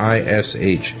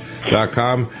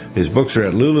 CHAMISH.com. His books are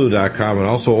at lulu.com and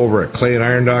also over at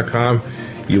clayandIron.com.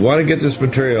 You want to get this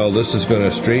material. This is going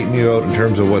to straighten you out in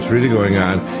terms of what's really going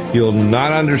on. You'll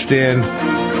not understand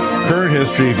current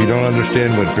history if you don't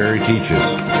understand what Barry teaches.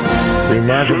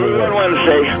 Remarkable work.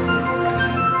 Wednesday.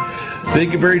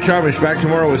 Thank you, Barry Chamish. Back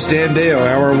tomorrow with Stan Deo,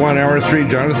 Hour 1, Hour 3,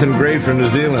 Jonathan Gray from New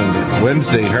Zealand.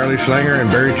 Wednesday, Harley Schlanger and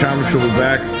Barry Chamish will be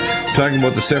back talking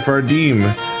about the Sephardim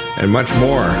and much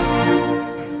more.